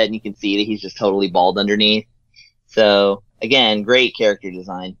off his head and you can see that he's just totally bald underneath. So again, great character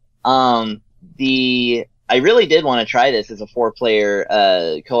design. I really did want to try this as a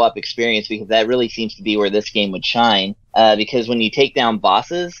 4-player co-op experience because that really seems to be where this game would shine. Because when you take down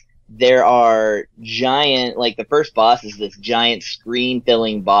bosses, there are giant, like the first boss is this giant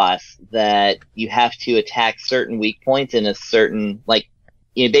screen-filling boss that you have to attack certain weak points in a certain, like,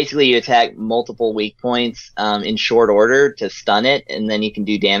 basically you attack multiple weak points in short order to stun it, and then you can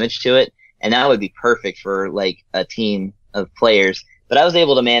do damage to it. And that would be perfect for like a team of players. But I was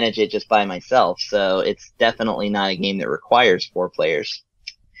able to manage it just by myself, so it's definitely not a game that requires 4 players.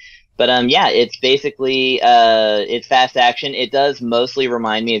 But it's basically it's fast action. It does mostly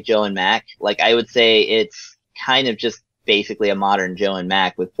remind me of Joe and Mac. Like I would say it's kind of just basically a modern Joe and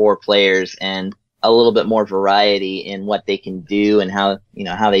Mac with 4 players and a little bit more variety in what they can do and how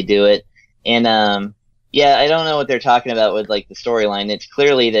they do it. And I don't know what they're talking about with like the storyline. It's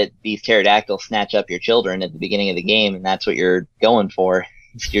clearly that these pterodactyls snatch up your children at the beginning of the game, and that's what you're going for.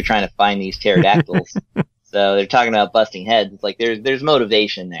 You're trying to find these pterodactyls. So they're talking about busting heads. It's like there's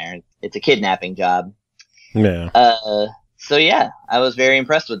motivation there. It's a kidnapping job. Yeah. So yeah, I was very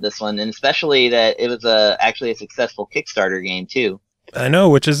impressed with this one, and especially that it was actually a successful Kickstarter game too. I know,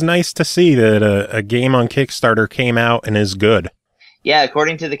 which is nice to see that a game on Kickstarter came out and is good. Yeah,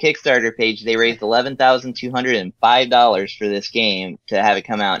 according to the Kickstarter page, they raised $11,205 for this game to have it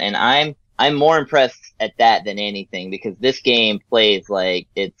come out, and I'm more impressed at that than anything because this game plays like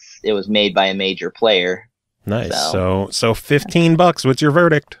it was made by a major player. Nice. So $15. What's your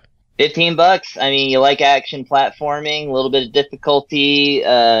verdict? $15. I mean, you like action platforming, a little bit of difficulty,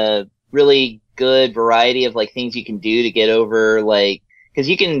 really good variety of like things you can do to get over, like, because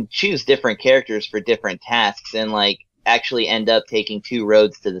you can choose different characters for different tasks and like actually end up taking 2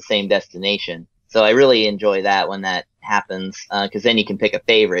 roads to the same destination. So I really enjoy that when that happens, because then you can pick a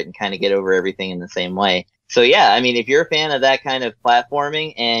favorite and kind of get over everything in the same way. So yeah, I mean, if you're a fan of that kind of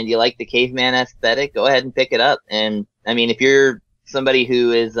platforming and you like the caveman aesthetic, go ahead and pick it up. And I mean, if you're somebody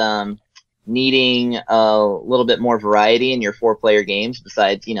who is needing a little bit more variety in your 4-player games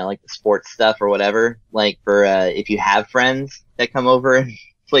besides, like the sports stuff or whatever, like for if you have friends that come over and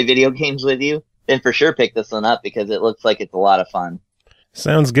play video games with you, then for sure pick this one up because it looks like it's a lot of fun.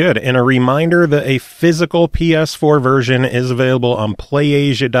 Sounds good. And a reminder that a physical PS4 version is available on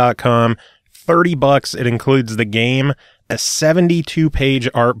PlayAsia.com. $30. It includes the game, a 72-page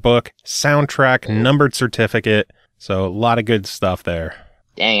art book, soundtrack, numbered certificate. So a lot of good stuff there.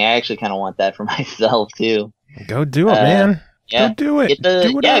 Dang, I actually kind of want that for myself too. Go do it, man. Yeah, go do it. Go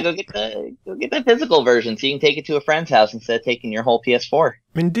get the physical version so you can take it to a friend's house instead of taking your whole PS4.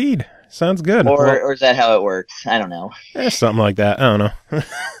 Indeed, sounds good. Or is that how it works? I don't know. Something like that. I don't know.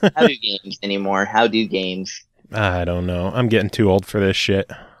 How do games anymore? How do games? I don't know. I'm getting too old for this shit.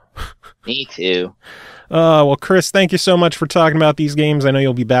 Me too. Well, Chris, thank you so much for talking about these games. I know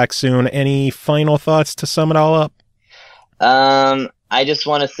you'll be back soon. Any final thoughts to sum it all up? I just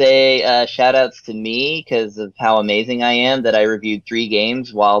want to say shout outs to me because of how amazing I am that I reviewed 3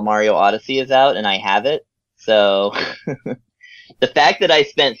 games while Mario Odyssey is out, and I have it. So the fact that I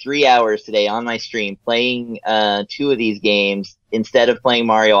spent 3 hours today on my stream playing 2 of these games instead of playing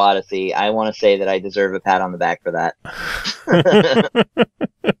Mario Odyssey, I want to say that I deserve a pat on the back for that.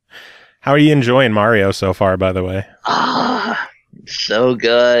 How are you enjoying Mario so far, by the way? So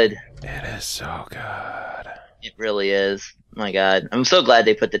good. It is so good. It really is. My God. I'm so glad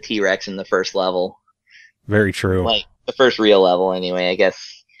they put the T-Rex in the first level. Very true. Like, the first real level, anyway, I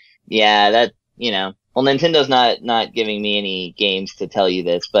guess. Yeah, that, well, Nintendo's not giving me any games to tell you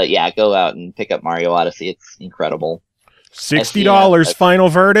this, but yeah, go out and pick up Mario Odyssey. It's incredible. $60 final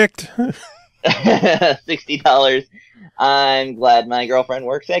verdict? $60. I'm glad my girlfriend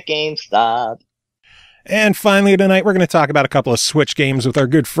works at GameStop. And finally tonight, we're going to talk about a couple of Switch games with our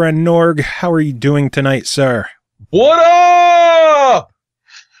good friend Norg. How are you doing tonight, sir? What up?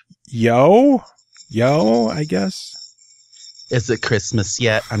 Yo, I guess. Is it Christmas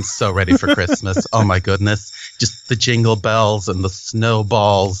yet? I'm so ready for Christmas. Oh my goodness. Just the jingle bells and the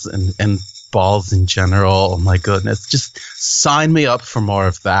snowballs and balls in general. Oh my goodness. Just sign me up for more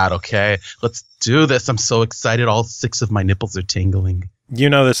of that, okay? Let's do this. I'm so excited. All 6 of my nipples are tingling. You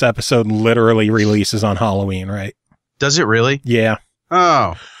know this episode literally releases on Halloween, right? Does it really? Yeah.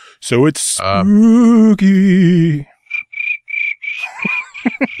 Oh. So it's spooky.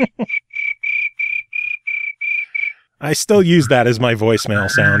 I still use that as my voicemail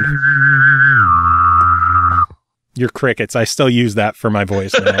sound. Your crickets, I still use that for my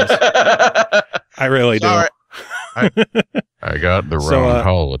voicemails. I really do. I got the wrong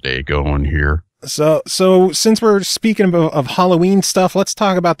holiday going here. So since we're speaking of Halloween stuff, let's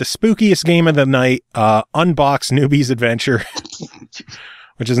talk about the spookiest game of the night, Unbox Newbie's Adventure,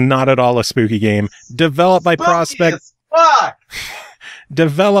 which is not at all a spooky game. Developed by Prospect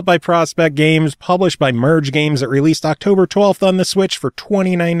Games, published by Merge Games. It released October 12th on the Switch for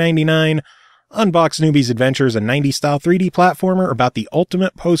 $29.99. Unbox Newbie's Adventure is a 90s style 3D platformer about the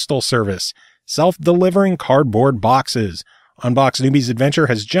ultimate postal service, self-delivering cardboard boxes. Unbox Newbie's Adventure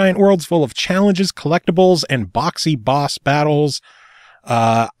has giant worlds full of challenges, collectibles, and boxy boss battles.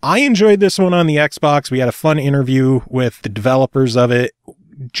 I enjoyed this one on the Xbox. We had a fun interview with the developers of it.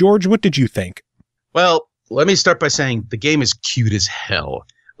 George, what did you think? Well, let me start by saying the game is cute as hell.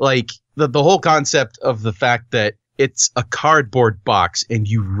 Like, the whole concept of the fact that it's a cardboard box and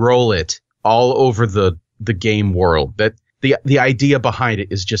you roll it all over the game world. That the idea behind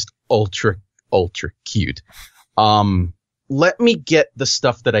it is just ultra cute. Let me get the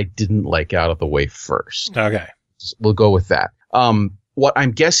stuff that I didn't like out of the way first. Okay. We'll go with that. What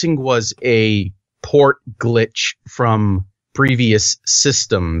I'm guessing was a port glitch from previous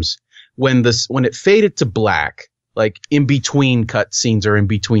systems when it faded to black, like in between cutscenes or in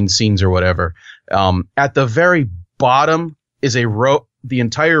between scenes or whatever. At the very bottom is a row, the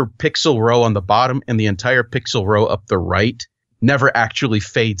entire pixel row on the bottom and the entire pixel row up the right never actually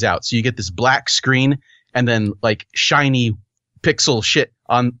fades out. So you get this black screen and then like shiny pixel shit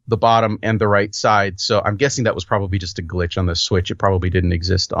on the bottom and the right side. So I'm guessing that was probably just a glitch on the Switch. It probably didn't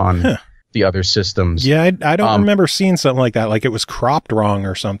exist on the other systems. Yeah, I don't remember seeing something like that. Like it was cropped wrong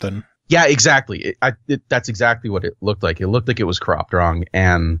or something. Yeah, exactly. That's exactly what it looked like. It looked like it was cropped wrong,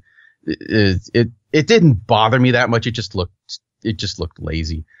 and it didn't bother me that much. It just looked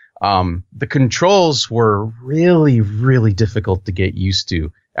lazy. The controls were really, really difficult to get used to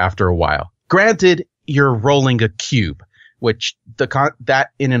after a while. Granted, you're rolling a cube, which that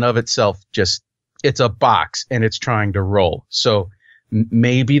in and of itself it's a box and it's trying to roll. So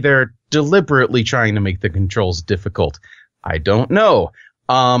maybe they're deliberately trying to make the controls difficult. I don't know.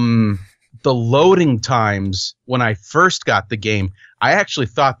 The loading times when I first got the game, I actually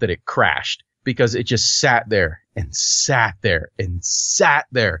thought that it crashed because it just sat there and sat there and sat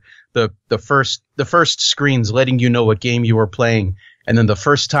there. The first screens letting you know what game you were playing, and then the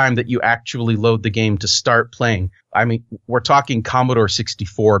first time that you actually load the game to start playing. I mean, we're talking Commodore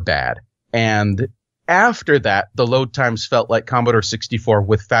 64 bad. And after that, the load times felt like Commodore 64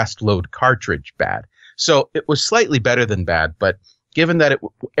 with fast load cartridge bad. So it was slightly better than bad, but given that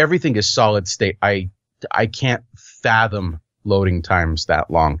everything is solid state, I can't fathom loading times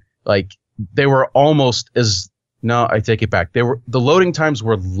that long. Like, they were almost no, I take it back. The loading times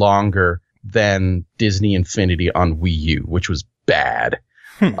were longer than Disney Infinity on Wii U, which was bad.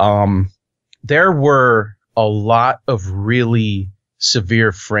 There were a lot of really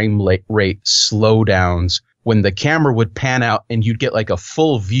severe frame rate slowdowns when the camera would pan out and you'd get like a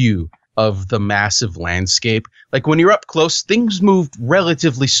full view of the massive landscape. Like, when you're up close, things moved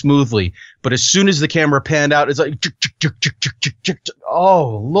relatively smoothly, but as soon as the camera panned out, it's like,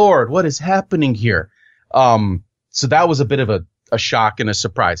 oh Lord, what is happening here? So that was a bit of a shock and a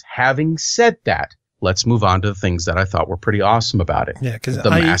surprise. Having said that, let's move on to the things that I thought were pretty awesome about it. Yeah, because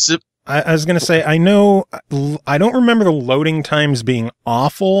I was going to say, I know, I don't remember the loading times being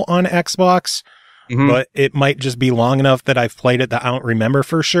awful on Xbox, but it might just be long enough that I've played it that I don't remember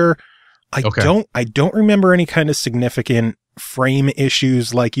for sure. I don't remember any kind of significant frame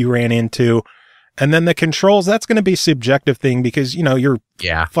issues like you ran into. And then the controls, that's going to be a subjective thing because, you know, you're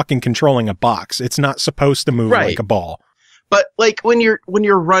fucking controlling a box. It's not supposed to move like a ball. But like when you're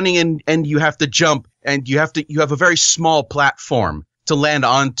running and you have to jump and you have a very small platform to land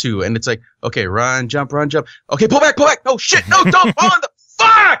onto, and it's like, okay, run, jump. Okay, pull back. Oh shit, no, don't fall on the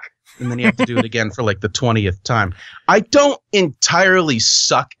fuck! And then you have to do it again for like the 20th time. I don't entirely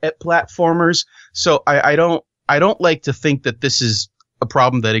suck at platformers, so I don't like to think that this is a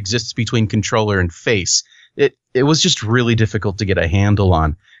problem that exists between controller and face. It was just really difficult to get a handle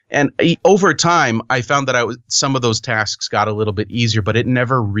on. And over time, I found that some of those tasks got a little bit easier, but it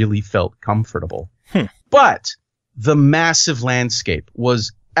never really felt comfortable. But the massive landscape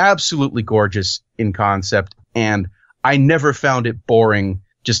was absolutely gorgeous in concept, and I never found it boring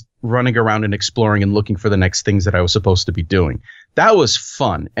just running around and exploring and looking for the next things that I was supposed to be doing. That was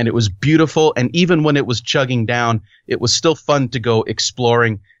fun, and it was beautiful, and even when it was chugging down, it was still fun to go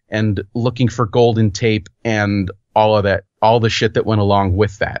exploring and looking for golden tape and all of that, all the shit that went along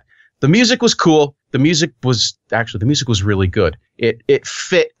with that. The music was cool. The music was really good. It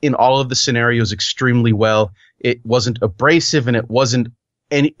fit in all of the scenarios extremely well. It wasn't abrasive, and it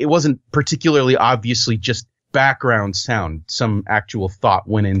wasn't particularly obviously just background sound. Some actual thought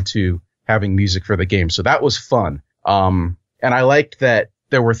went into having music for the game. So that was fun. And I liked that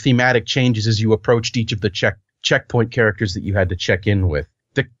there were thematic changes as you approached each of the checkpoint characters that you had to check in with.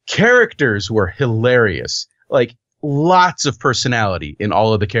 The characters were hilarious. Like, lots of personality in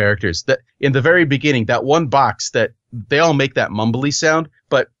all of the characters. That in the very beginning, that one box that they all make that mumbly sound,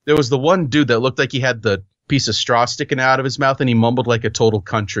 but there was the one dude that looked like he had the piece of straw sticking out of his mouth and he mumbled like a total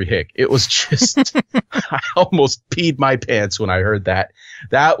country hick. It was just, I almost peed my pants when I heard that.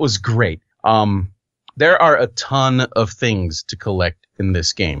 That was great. There are a ton of things to collect in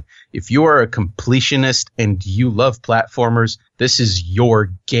this game. If you are a completionist and you love platformers, this is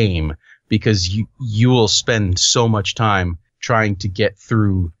your game, because you will spend so much time trying to get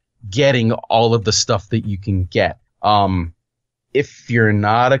through getting all of the stuff that you can get. If you're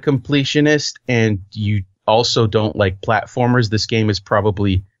not a completionist and you also don't like platformers, this game is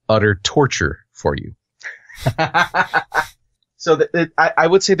probably utter torture for you. So I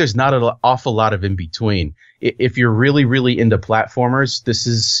would say there's not an awful lot of in between. If you're really, really into platformers, this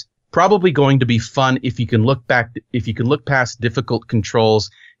is probably going to be fun if you can look past difficult controls.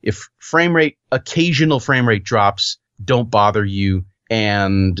 If occasional frame rate drops don't bother you,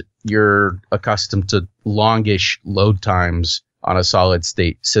 and you're accustomed to longish load times on a solid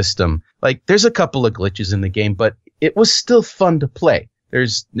state system. Like, there's a couple of glitches in the game, but it was still fun to play.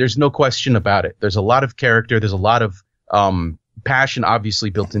 There's no question about it. There's a lot of character. There's a lot of passion obviously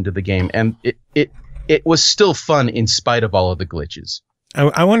built into the game, and it was still fun in spite of all of the glitches.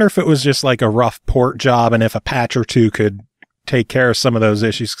 I wonder if it was just like a rough port job, and if a patch or two could take care of some of those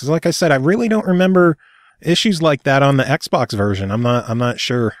issues. Because like I said, I really don't remember issues like that on the Xbox version. I'm not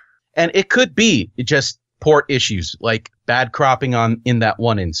sure. And it could be just port issues, like bad cropping in that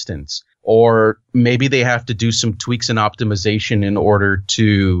one instance. Or maybe they have to do some tweaks and optimization in order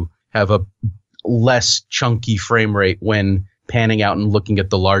to have a less chunky frame rate when panning out and looking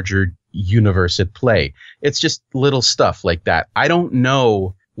at the larger universe at play. It's just little stuff like that. I don't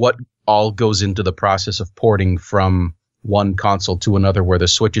know what all goes into the process of porting from one console to another where the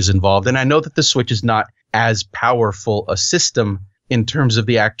Switch is involved. And I know that the Switch is not as powerful a system in terms of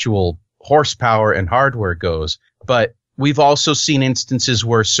the actual horsepower and hardware goes, but we've also seen instances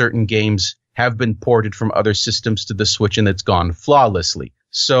where certain games have been ported from other systems to the Switch and it's gone flawlessly.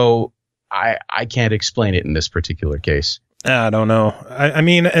 So I can't explain it in this particular case. I don't know. I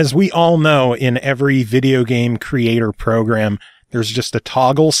mean, as we all know, in every video game creator program, there's just a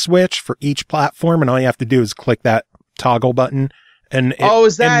toggle switch for each platform, and all you have to do is click that toggle button, and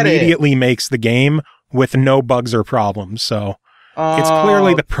it immediately makes the game with no bugs or problems. So it's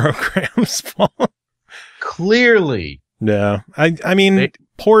clearly the program's fault. Clearly. Yeah. I mean,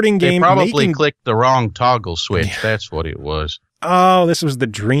 porting game. They probably clicked the wrong toggle switch. Yeah. That's what it was. Oh, this was the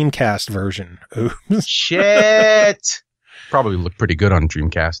Dreamcast version. Oops. Shit. Probably looked pretty good on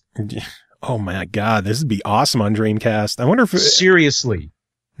Dreamcast. Oh my God, this would be awesome on Dreamcast. I wonder if seriously.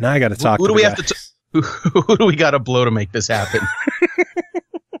 Now I got to talk. Who do we have to? Who do we got to blow to make this happen?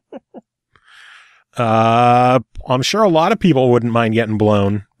 I'm sure a lot of people wouldn't mind getting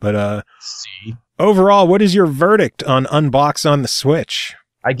blown, but see. Overall, what is your verdict on Unbox on the Switch?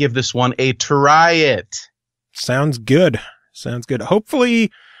 I give this one a try it. Sounds good. Sounds good.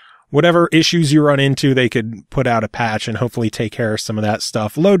 Hopefully, whatever issues you run into, they could put out a patch and hopefully take care of some of that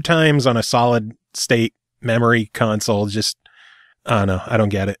stuff. Load times on a solid state memory console, just, I don't know. I don't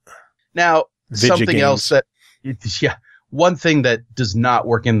get it. Now, something games. else that, yeah, one thing that does not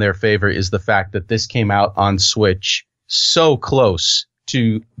work in their favor is the fact that this came out on Switch so close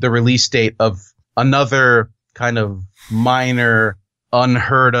to the release date of another kind of minor,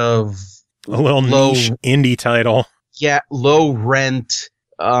 unheard of, a little niche indie title. Yeah, low rent,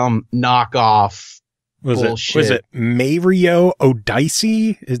 knockoff. Was it Mario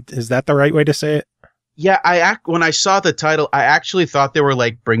Odyssey? Is that the right way to say it? Yeah, when I saw the title, I actually thought they were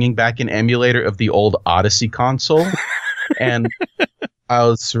like bringing back an emulator of the old Odyssey console, and I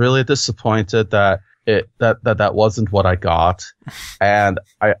was really disappointed that that wasn't what I got, and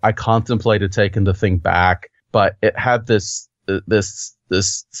I contemplated taking the thing back, but it had this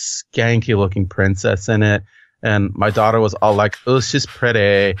skanky looking princess in it, and my daughter was all like, "Oh, she's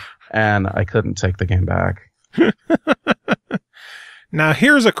pretty," and I couldn't take the game back. Now,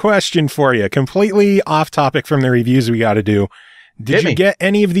 here's a question for you, completely off topic from the reviews we got to do. Did you get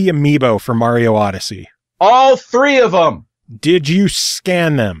any of the amiibo for Mario Odyssey? All 3 of them. Did you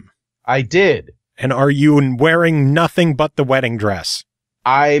scan them? I did. And are you wearing nothing but the wedding dress?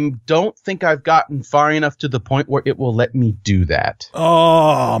 I don't think I've gotten far enough to the point where it will let me do that.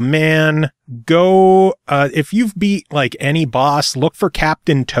 Oh, man. Go, if you've beat, like, any boss, look for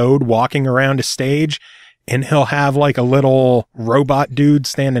Captain Toad walking around a stage, and he'll have, like, a little robot dude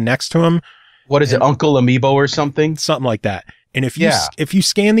standing next to him. What is it, Uncle Amiibo or something? Something like that. And if you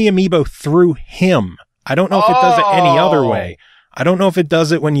scan the amiibo through him, I don't know if it does it any other way. I don't know if it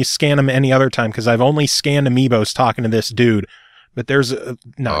does it when you scan them any other time, because I've only scanned amiibos talking to this dude. But there's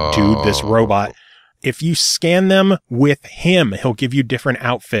this robot. If you scan them with him, he'll give you different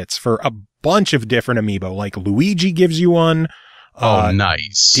outfits for a bunch of different amiibo. Like Luigi gives you one.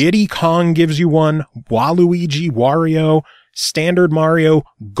 Nice. Diddy Kong gives you one. Waluigi, Wario, Standard Mario,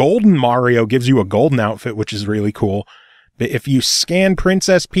 Golden Mario gives you a golden outfit, which is really cool. But if you scan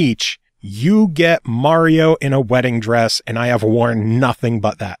Princess Peach, you get Mario in a wedding dress, and I have worn nothing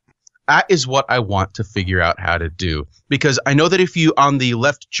but that. That is what I want to figure out how to do. Because I know that if you, on the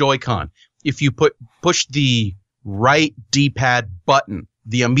left Joy-Con, if you push the right D-pad button,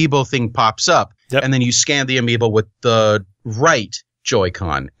 the amiibo thing pops up, and then you scan the amiibo with the right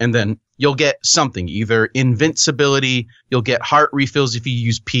Joy-Con, and then you'll get something, either invincibility, you'll get heart refills if you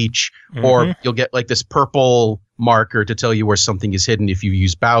use Peach, or you'll get like this purple marker to tell you where something is hidden if you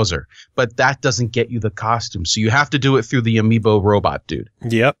use Bowser. But that doesn't get you the costume, so you have to do it through the amiibo robot dude.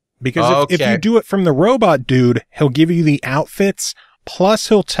 Yep, because if you do it from the robot dude, he'll give you the outfits, plus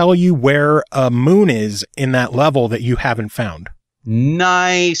he'll tell you where a moon is in that level that you haven't found.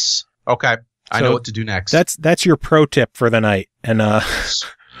 Nice. Okay. I know what to do next. That's your pro tip for the night. And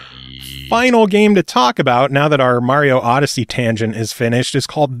final game to talk about now that our Mario Odyssey tangent is finished is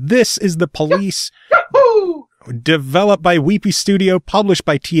called This is the Police. Yahoo! Developed by Weepy Studio, published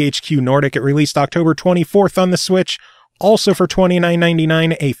by THQ Nordic. It released October 24th on the Switch. Also for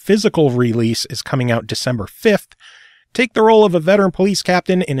 $29.99, a physical release is coming out December 5th. Take the role of a veteran police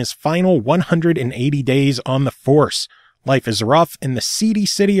captain in his final 180 days on the force. Life is rough, and the seedy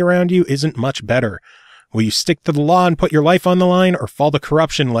city around you isn't much better. Will you stick to the law and put your life on the line, or fall to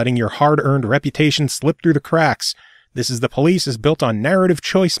corruption, letting your hard-earned reputation slip through the cracks? This is the Police is built on narrative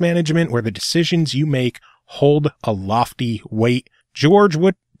choice management, where the decisions you make hold a lofty weight. George,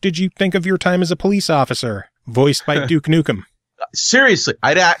 what did you think of your time as a police officer? Voiced by Duke Nukem. Seriously,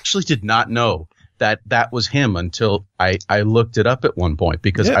 I actually did not know that was him until I looked it up at one point,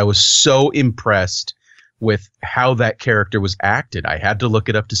 because I was so impressed with how that character was acted. I had to look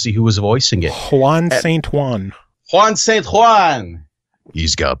it up to see who was voicing it. Juan Saint Juan. Juan Saint Juan.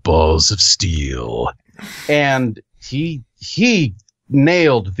 He's got balls of steel. And he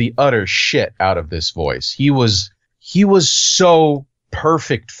nailed the utter shit out of this voice. He was so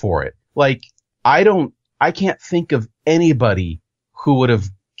perfect for it. Like, I can't think of anybody who would have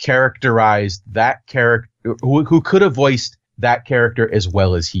characterized that character, who could have voiced that character as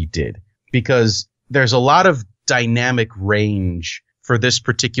well as he did, because there's a lot of dynamic range for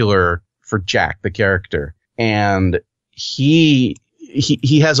Jack, the character. And he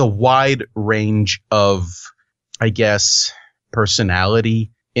has a wide range of, I guess,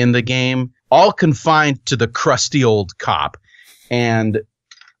 personality in the game, all confined to the crusty old cop. And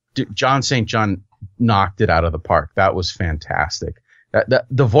John St. John knocked it out of the park. That was fantastic.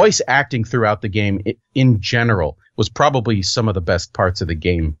 The voice acting throughout the game in general was probably some of the best parts of the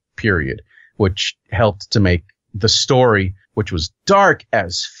game, period, which helped to make the story, which was dark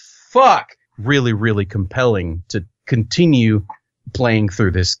as fuck, really, really compelling to continue playing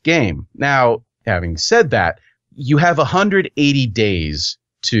through this game. Now, having said that, you have 180 days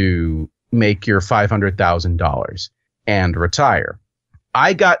to make your $500,000 and retire.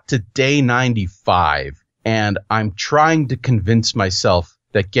 I got to day 95, and I'm trying to convince myself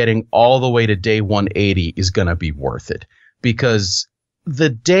that getting all the way to day 180 is going to be worth it, because the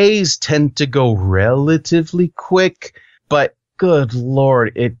days tend to go relatively quick, but good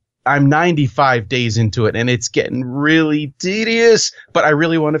Lord, I'm 95 days into it, and it's getting really tedious, but I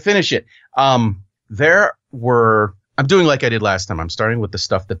really want to finish it. I'm doing like I did last time. I'm starting with the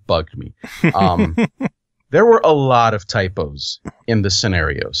stuff that bugged me. There were a lot of typos in the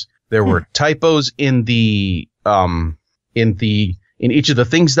scenarios. There were typos in each of the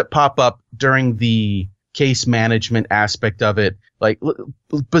things that pop up during the case management aspect of it, like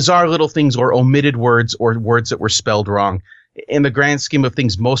bizarre little things or omitted words or words that were spelled wrong. In the grand scheme of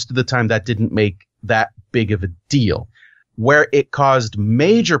things, most of the time that didn't make that big of a deal. Where it caused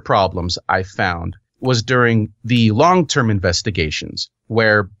major problems, I found, was during the long-term investigations,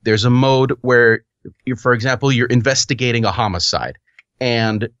 where there's a mode where, for example, you're investigating a homicide,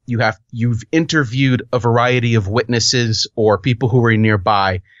 and you've interviewed a variety of witnesses or people who were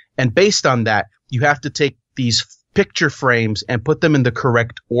nearby, and based on that, you have to take these picture frames and put them in the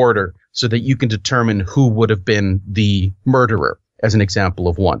correct order so that you can determine who would have been the murderer, as an example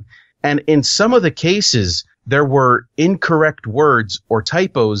of one. And in some of the cases, there were incorrect words or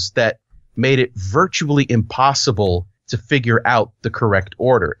typos that made it virtually impossible to figure out the correct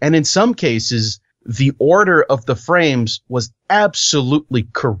order. And in some cases, the order of the frames was absolutely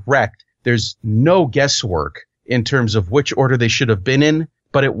correct. There's no guesswork in terms of which order they should have been in,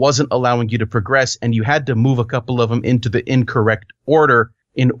 but it wasn't allowing you to progress, and you had to move a couple of them into the incorrect order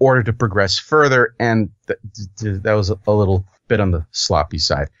in order to progress further, and that was a little bit on the sloppy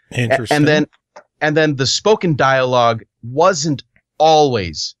side. Interesting. And then the spoken dialogue wasn't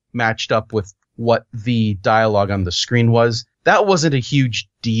always matched up with what the dialogue on the screen was. That wasn't a huge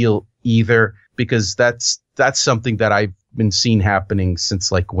deal either, because that's something that I've been seeing happening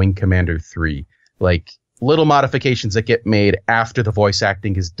since like Wing Commander 3. Like little modifications that get made after the voice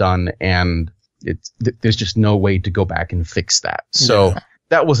acting is done, and there's just no way to go back and fix that. So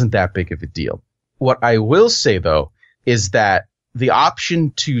that wasn't that big of a deal. What I will say, though, is that the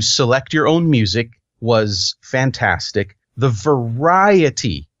option to select your own music was fantastic. The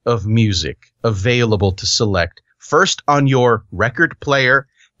variety of music available to select, first on your record player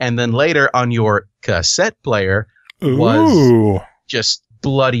and then later on your cassette player, was just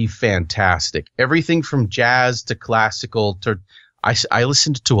bloody fantastic. Everything from jazz to classical to I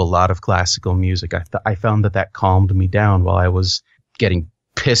listened to a lot of classical music. I found that calmed me down while I was getting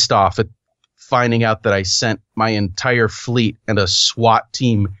pissed off at finding out that I sent my entire fleet and a SWAT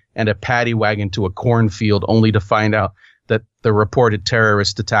team and a paddy wagon to a cornfield, only to find out that the reported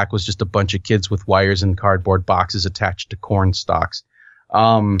terrorist attack was just a bunch of kids with wires and cardboard boxes attached to corn stalks.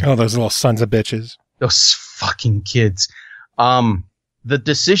 Those little sons of bitches. Those fucking kids. The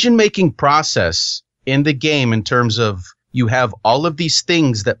decision-making process in the game, in terms of you have all of these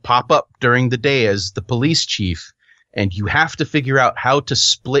things that pop up during the day as the police chief, and you have to figure out how to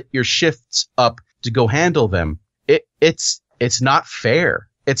split your shifts up to go handle them. It's not fair.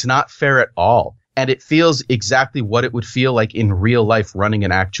 It's not fair at all. And it feels exactly what it would feel like in real life running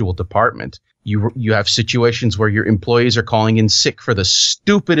an actual department. You have situations where your employees are calling in sick for the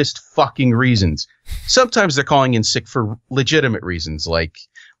stupidest fucking reasons. Sometimes they're calling in sick for legitimate reasons, like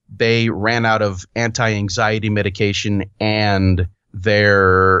they ran out of anti-anxiety medication and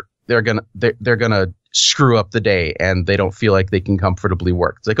they're gonna screw up the day and they don't feel like they can comfortably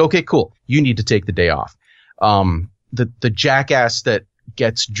work. It's like, okay, cool. You need to take the day off. The jackass that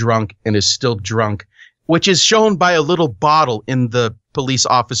gets drunk and is still drunk, which is shown by a little bottle in the police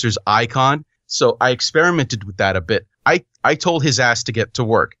officer's icon. So I experimented with that a bit. I told his ass to get to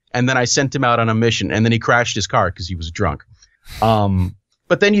work, and then I sent him out on a mission, and then he crashed his car because he was drunk.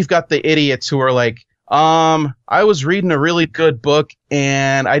 But then you've got the idiots who are like, I was reading a really good book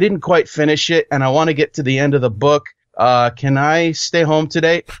and I didn't quite finish it and I want to get to the end of the book. Can I stay home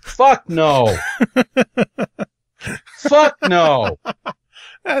today? Fuck no. Fuck no.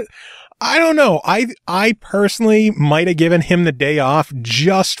 I don't know. I personally might have given him the day off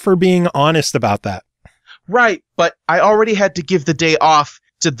just for being honest about that. Right, but I already had to give the day off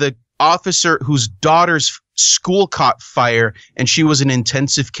to the officer whose daughter's school caught fire and she was in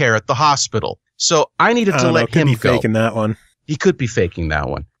intensive care at the hospital. So I needed to let him go. Faking that one. He could be faking that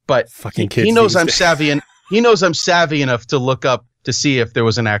one, but fucking kids. He knows I'm savvy, and he knows I'm savvy enough to look up to see if there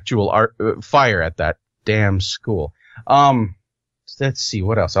was an actual fire at that damn school. Let's see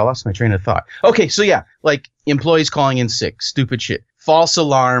what else. I lost my train of thought. Okay, so yeah, like employees calling in sick, stupid shit, false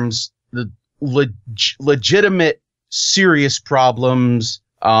alarms, the legitimate serious problems,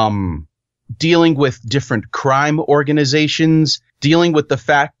 dealing with different crime organizations, dealing with the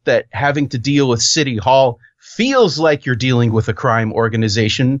fact that having to deal with City Hall feels like you're dealing with a crime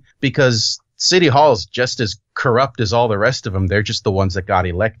organization because City Hall is just as corrupt as all the rest of them. They're just the ones that got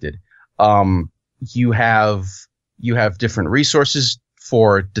elected. You have different resources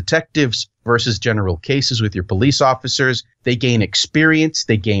for detectives versus general cases with your police officers. They gain experience.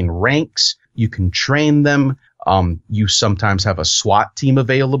 They gain ranks. You can train them. You sometimes have a SWAT team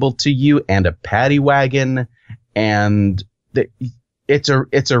available to you and a paddy wagon. And it's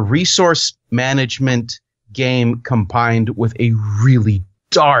a resource management game combined with a really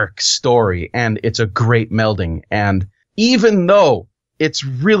dark story. And it's a great melding. And even though it's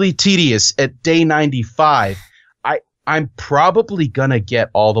really tedious at day 95, I'm probably going to get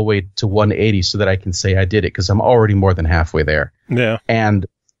all the way to 180 so that I can say I did it because I'm already more than halfway there. Yeah. And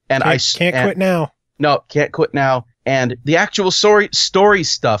I can't quit now. No, can't quit now. And the actual story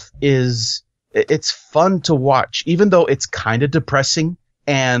stuff it's fun to watch, even though it's kind of depressing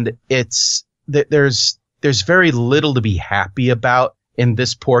and there's very little to be happy about in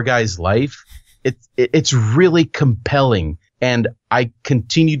this poor guy's life. It's really compelling. And I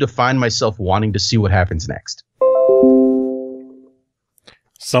continue to find myself wanting to see what happens next.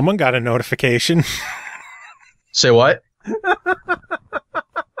 Someone got a notification. Say what?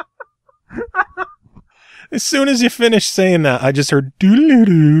 As soon as you finished saying that, I just heard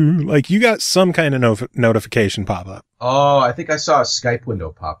doo-doo-doo. Like you got some kind of notification pop up. Oh, I think I saw a Skype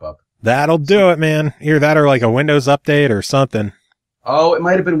window pop up. That'll do it, man. Either that or like a Windows update or something. Oh, it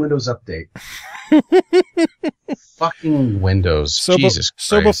might have been Windows Update. Fucking Windows. Jesus Christ.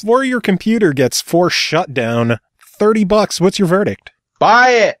 So before your computer gets forced shut down, $30, what's your verdict? Buy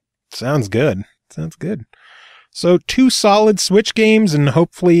it! Sounds good. Sounds good. So 2 solid Switch games, and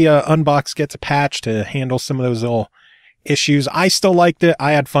hopefully Unbox gets a patch to handle some of those little issues. I still liked it.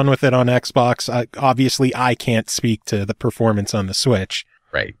 I had fun with it on Xbox. Obviously, I can't speak to the performance on the Switch.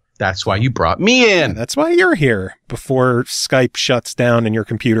 Right. That's why you brought me in. Yeah, that's why you're here before Skype shuts down and your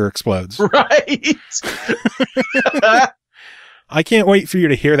computer explodes. Right. I can't wait for you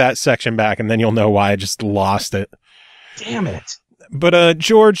to hear that section back, and then you'll know why I just lost it. Damn it. But,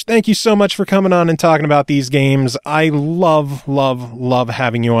 George, thank you so much for coming on and talking about these games. I love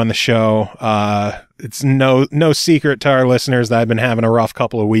having you on the show. It's no secret to our listeners that I've been having a rough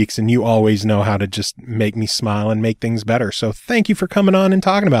couple of weeks, and you always know how to just make me smile and make things better. So thank you for coming on and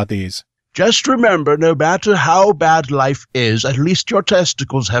talking about these. Just remember, no matter how bad life is, at least your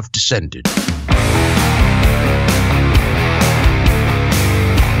testicles have descended.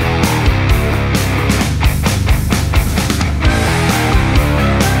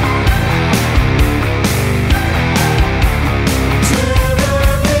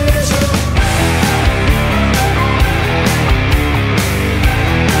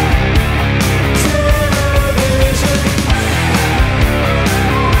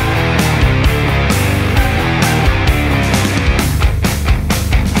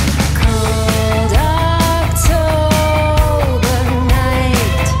 Come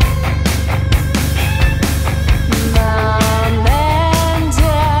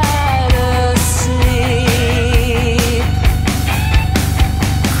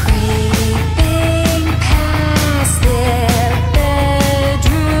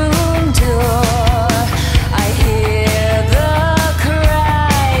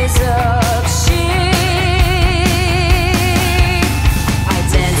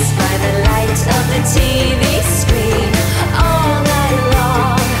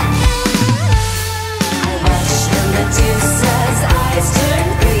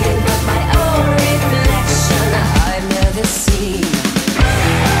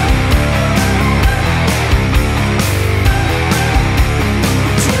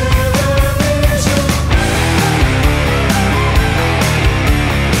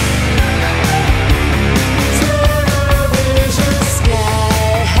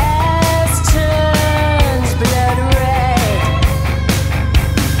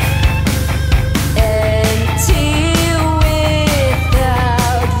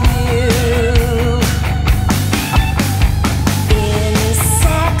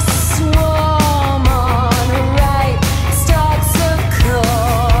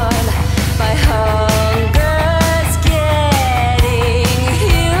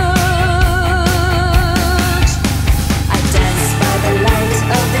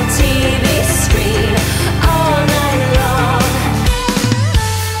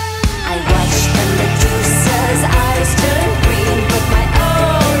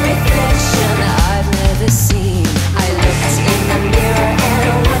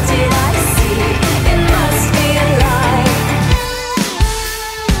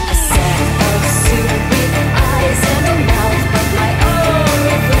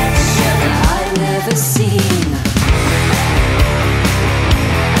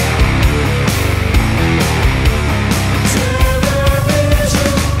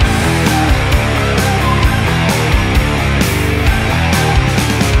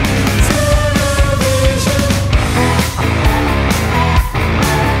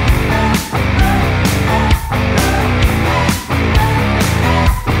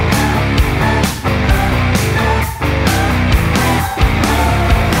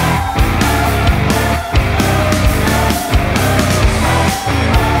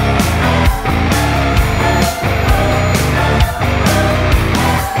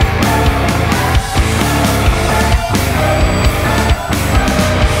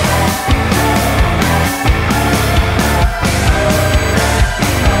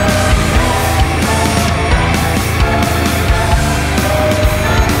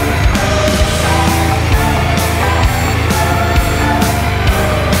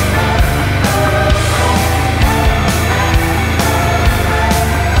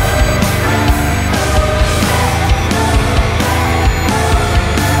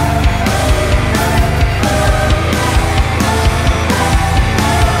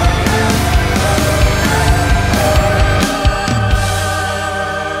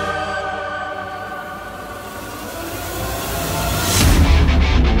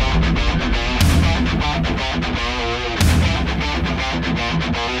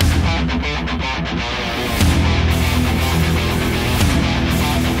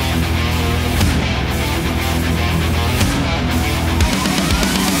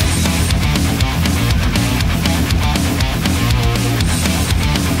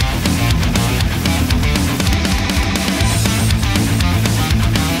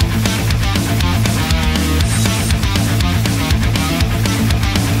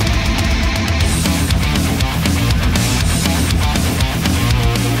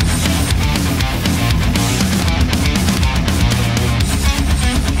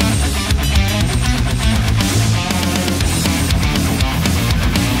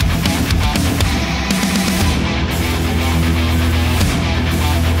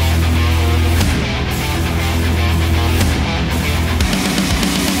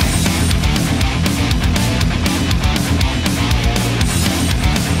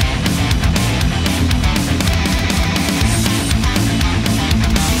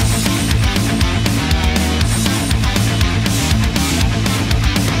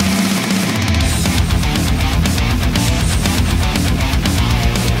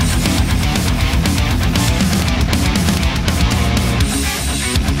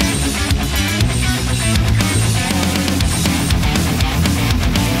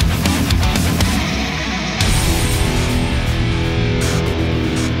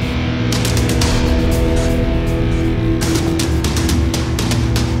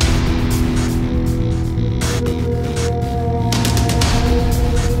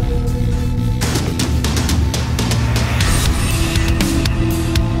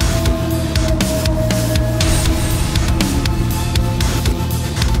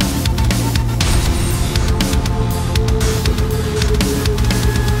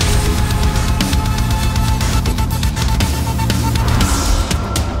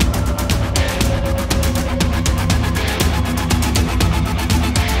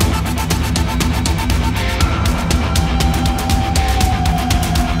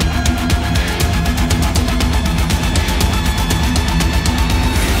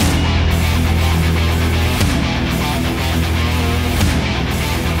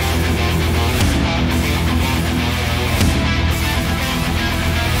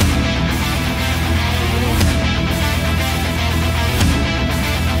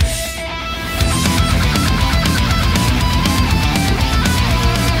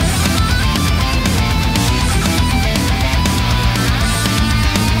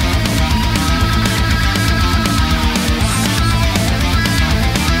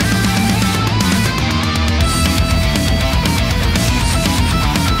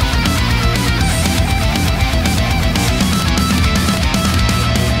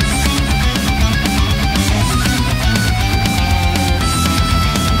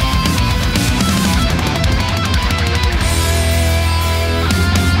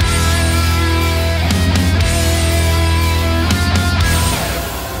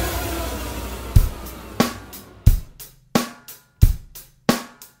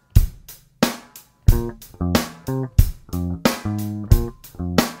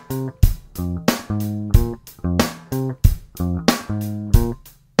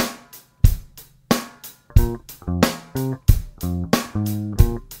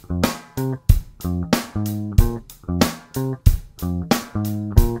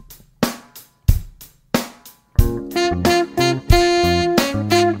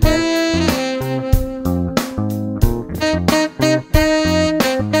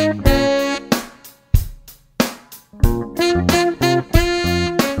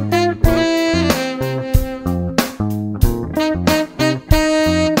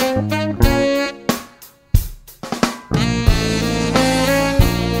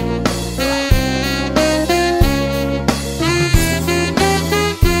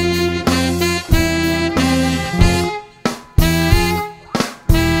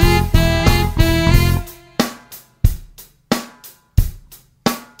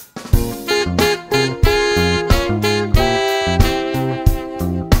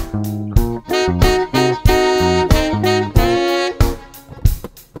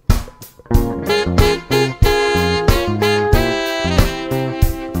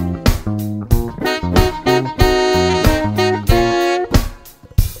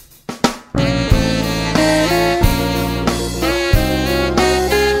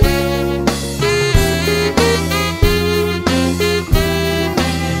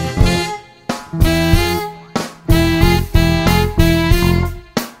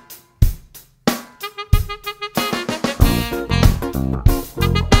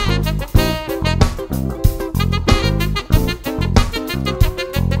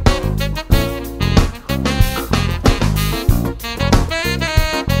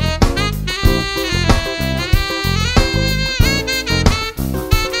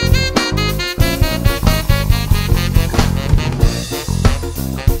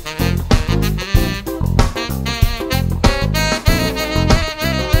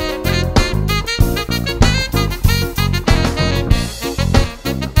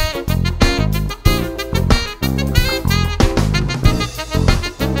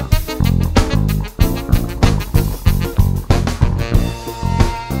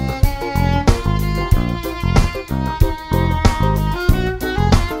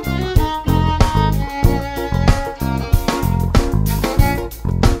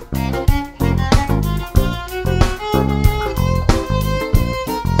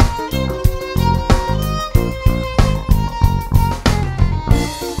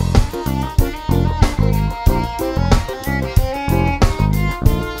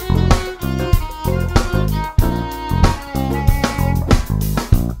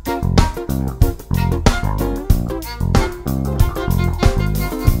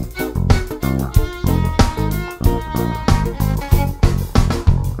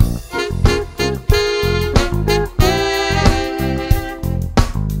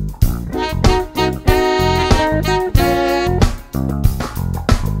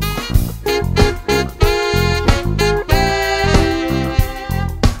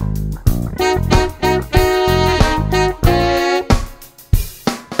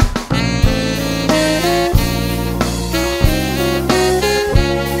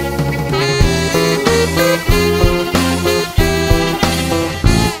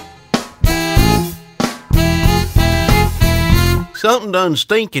Something done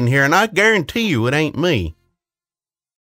stink in here, and I guarantee you it ain't me.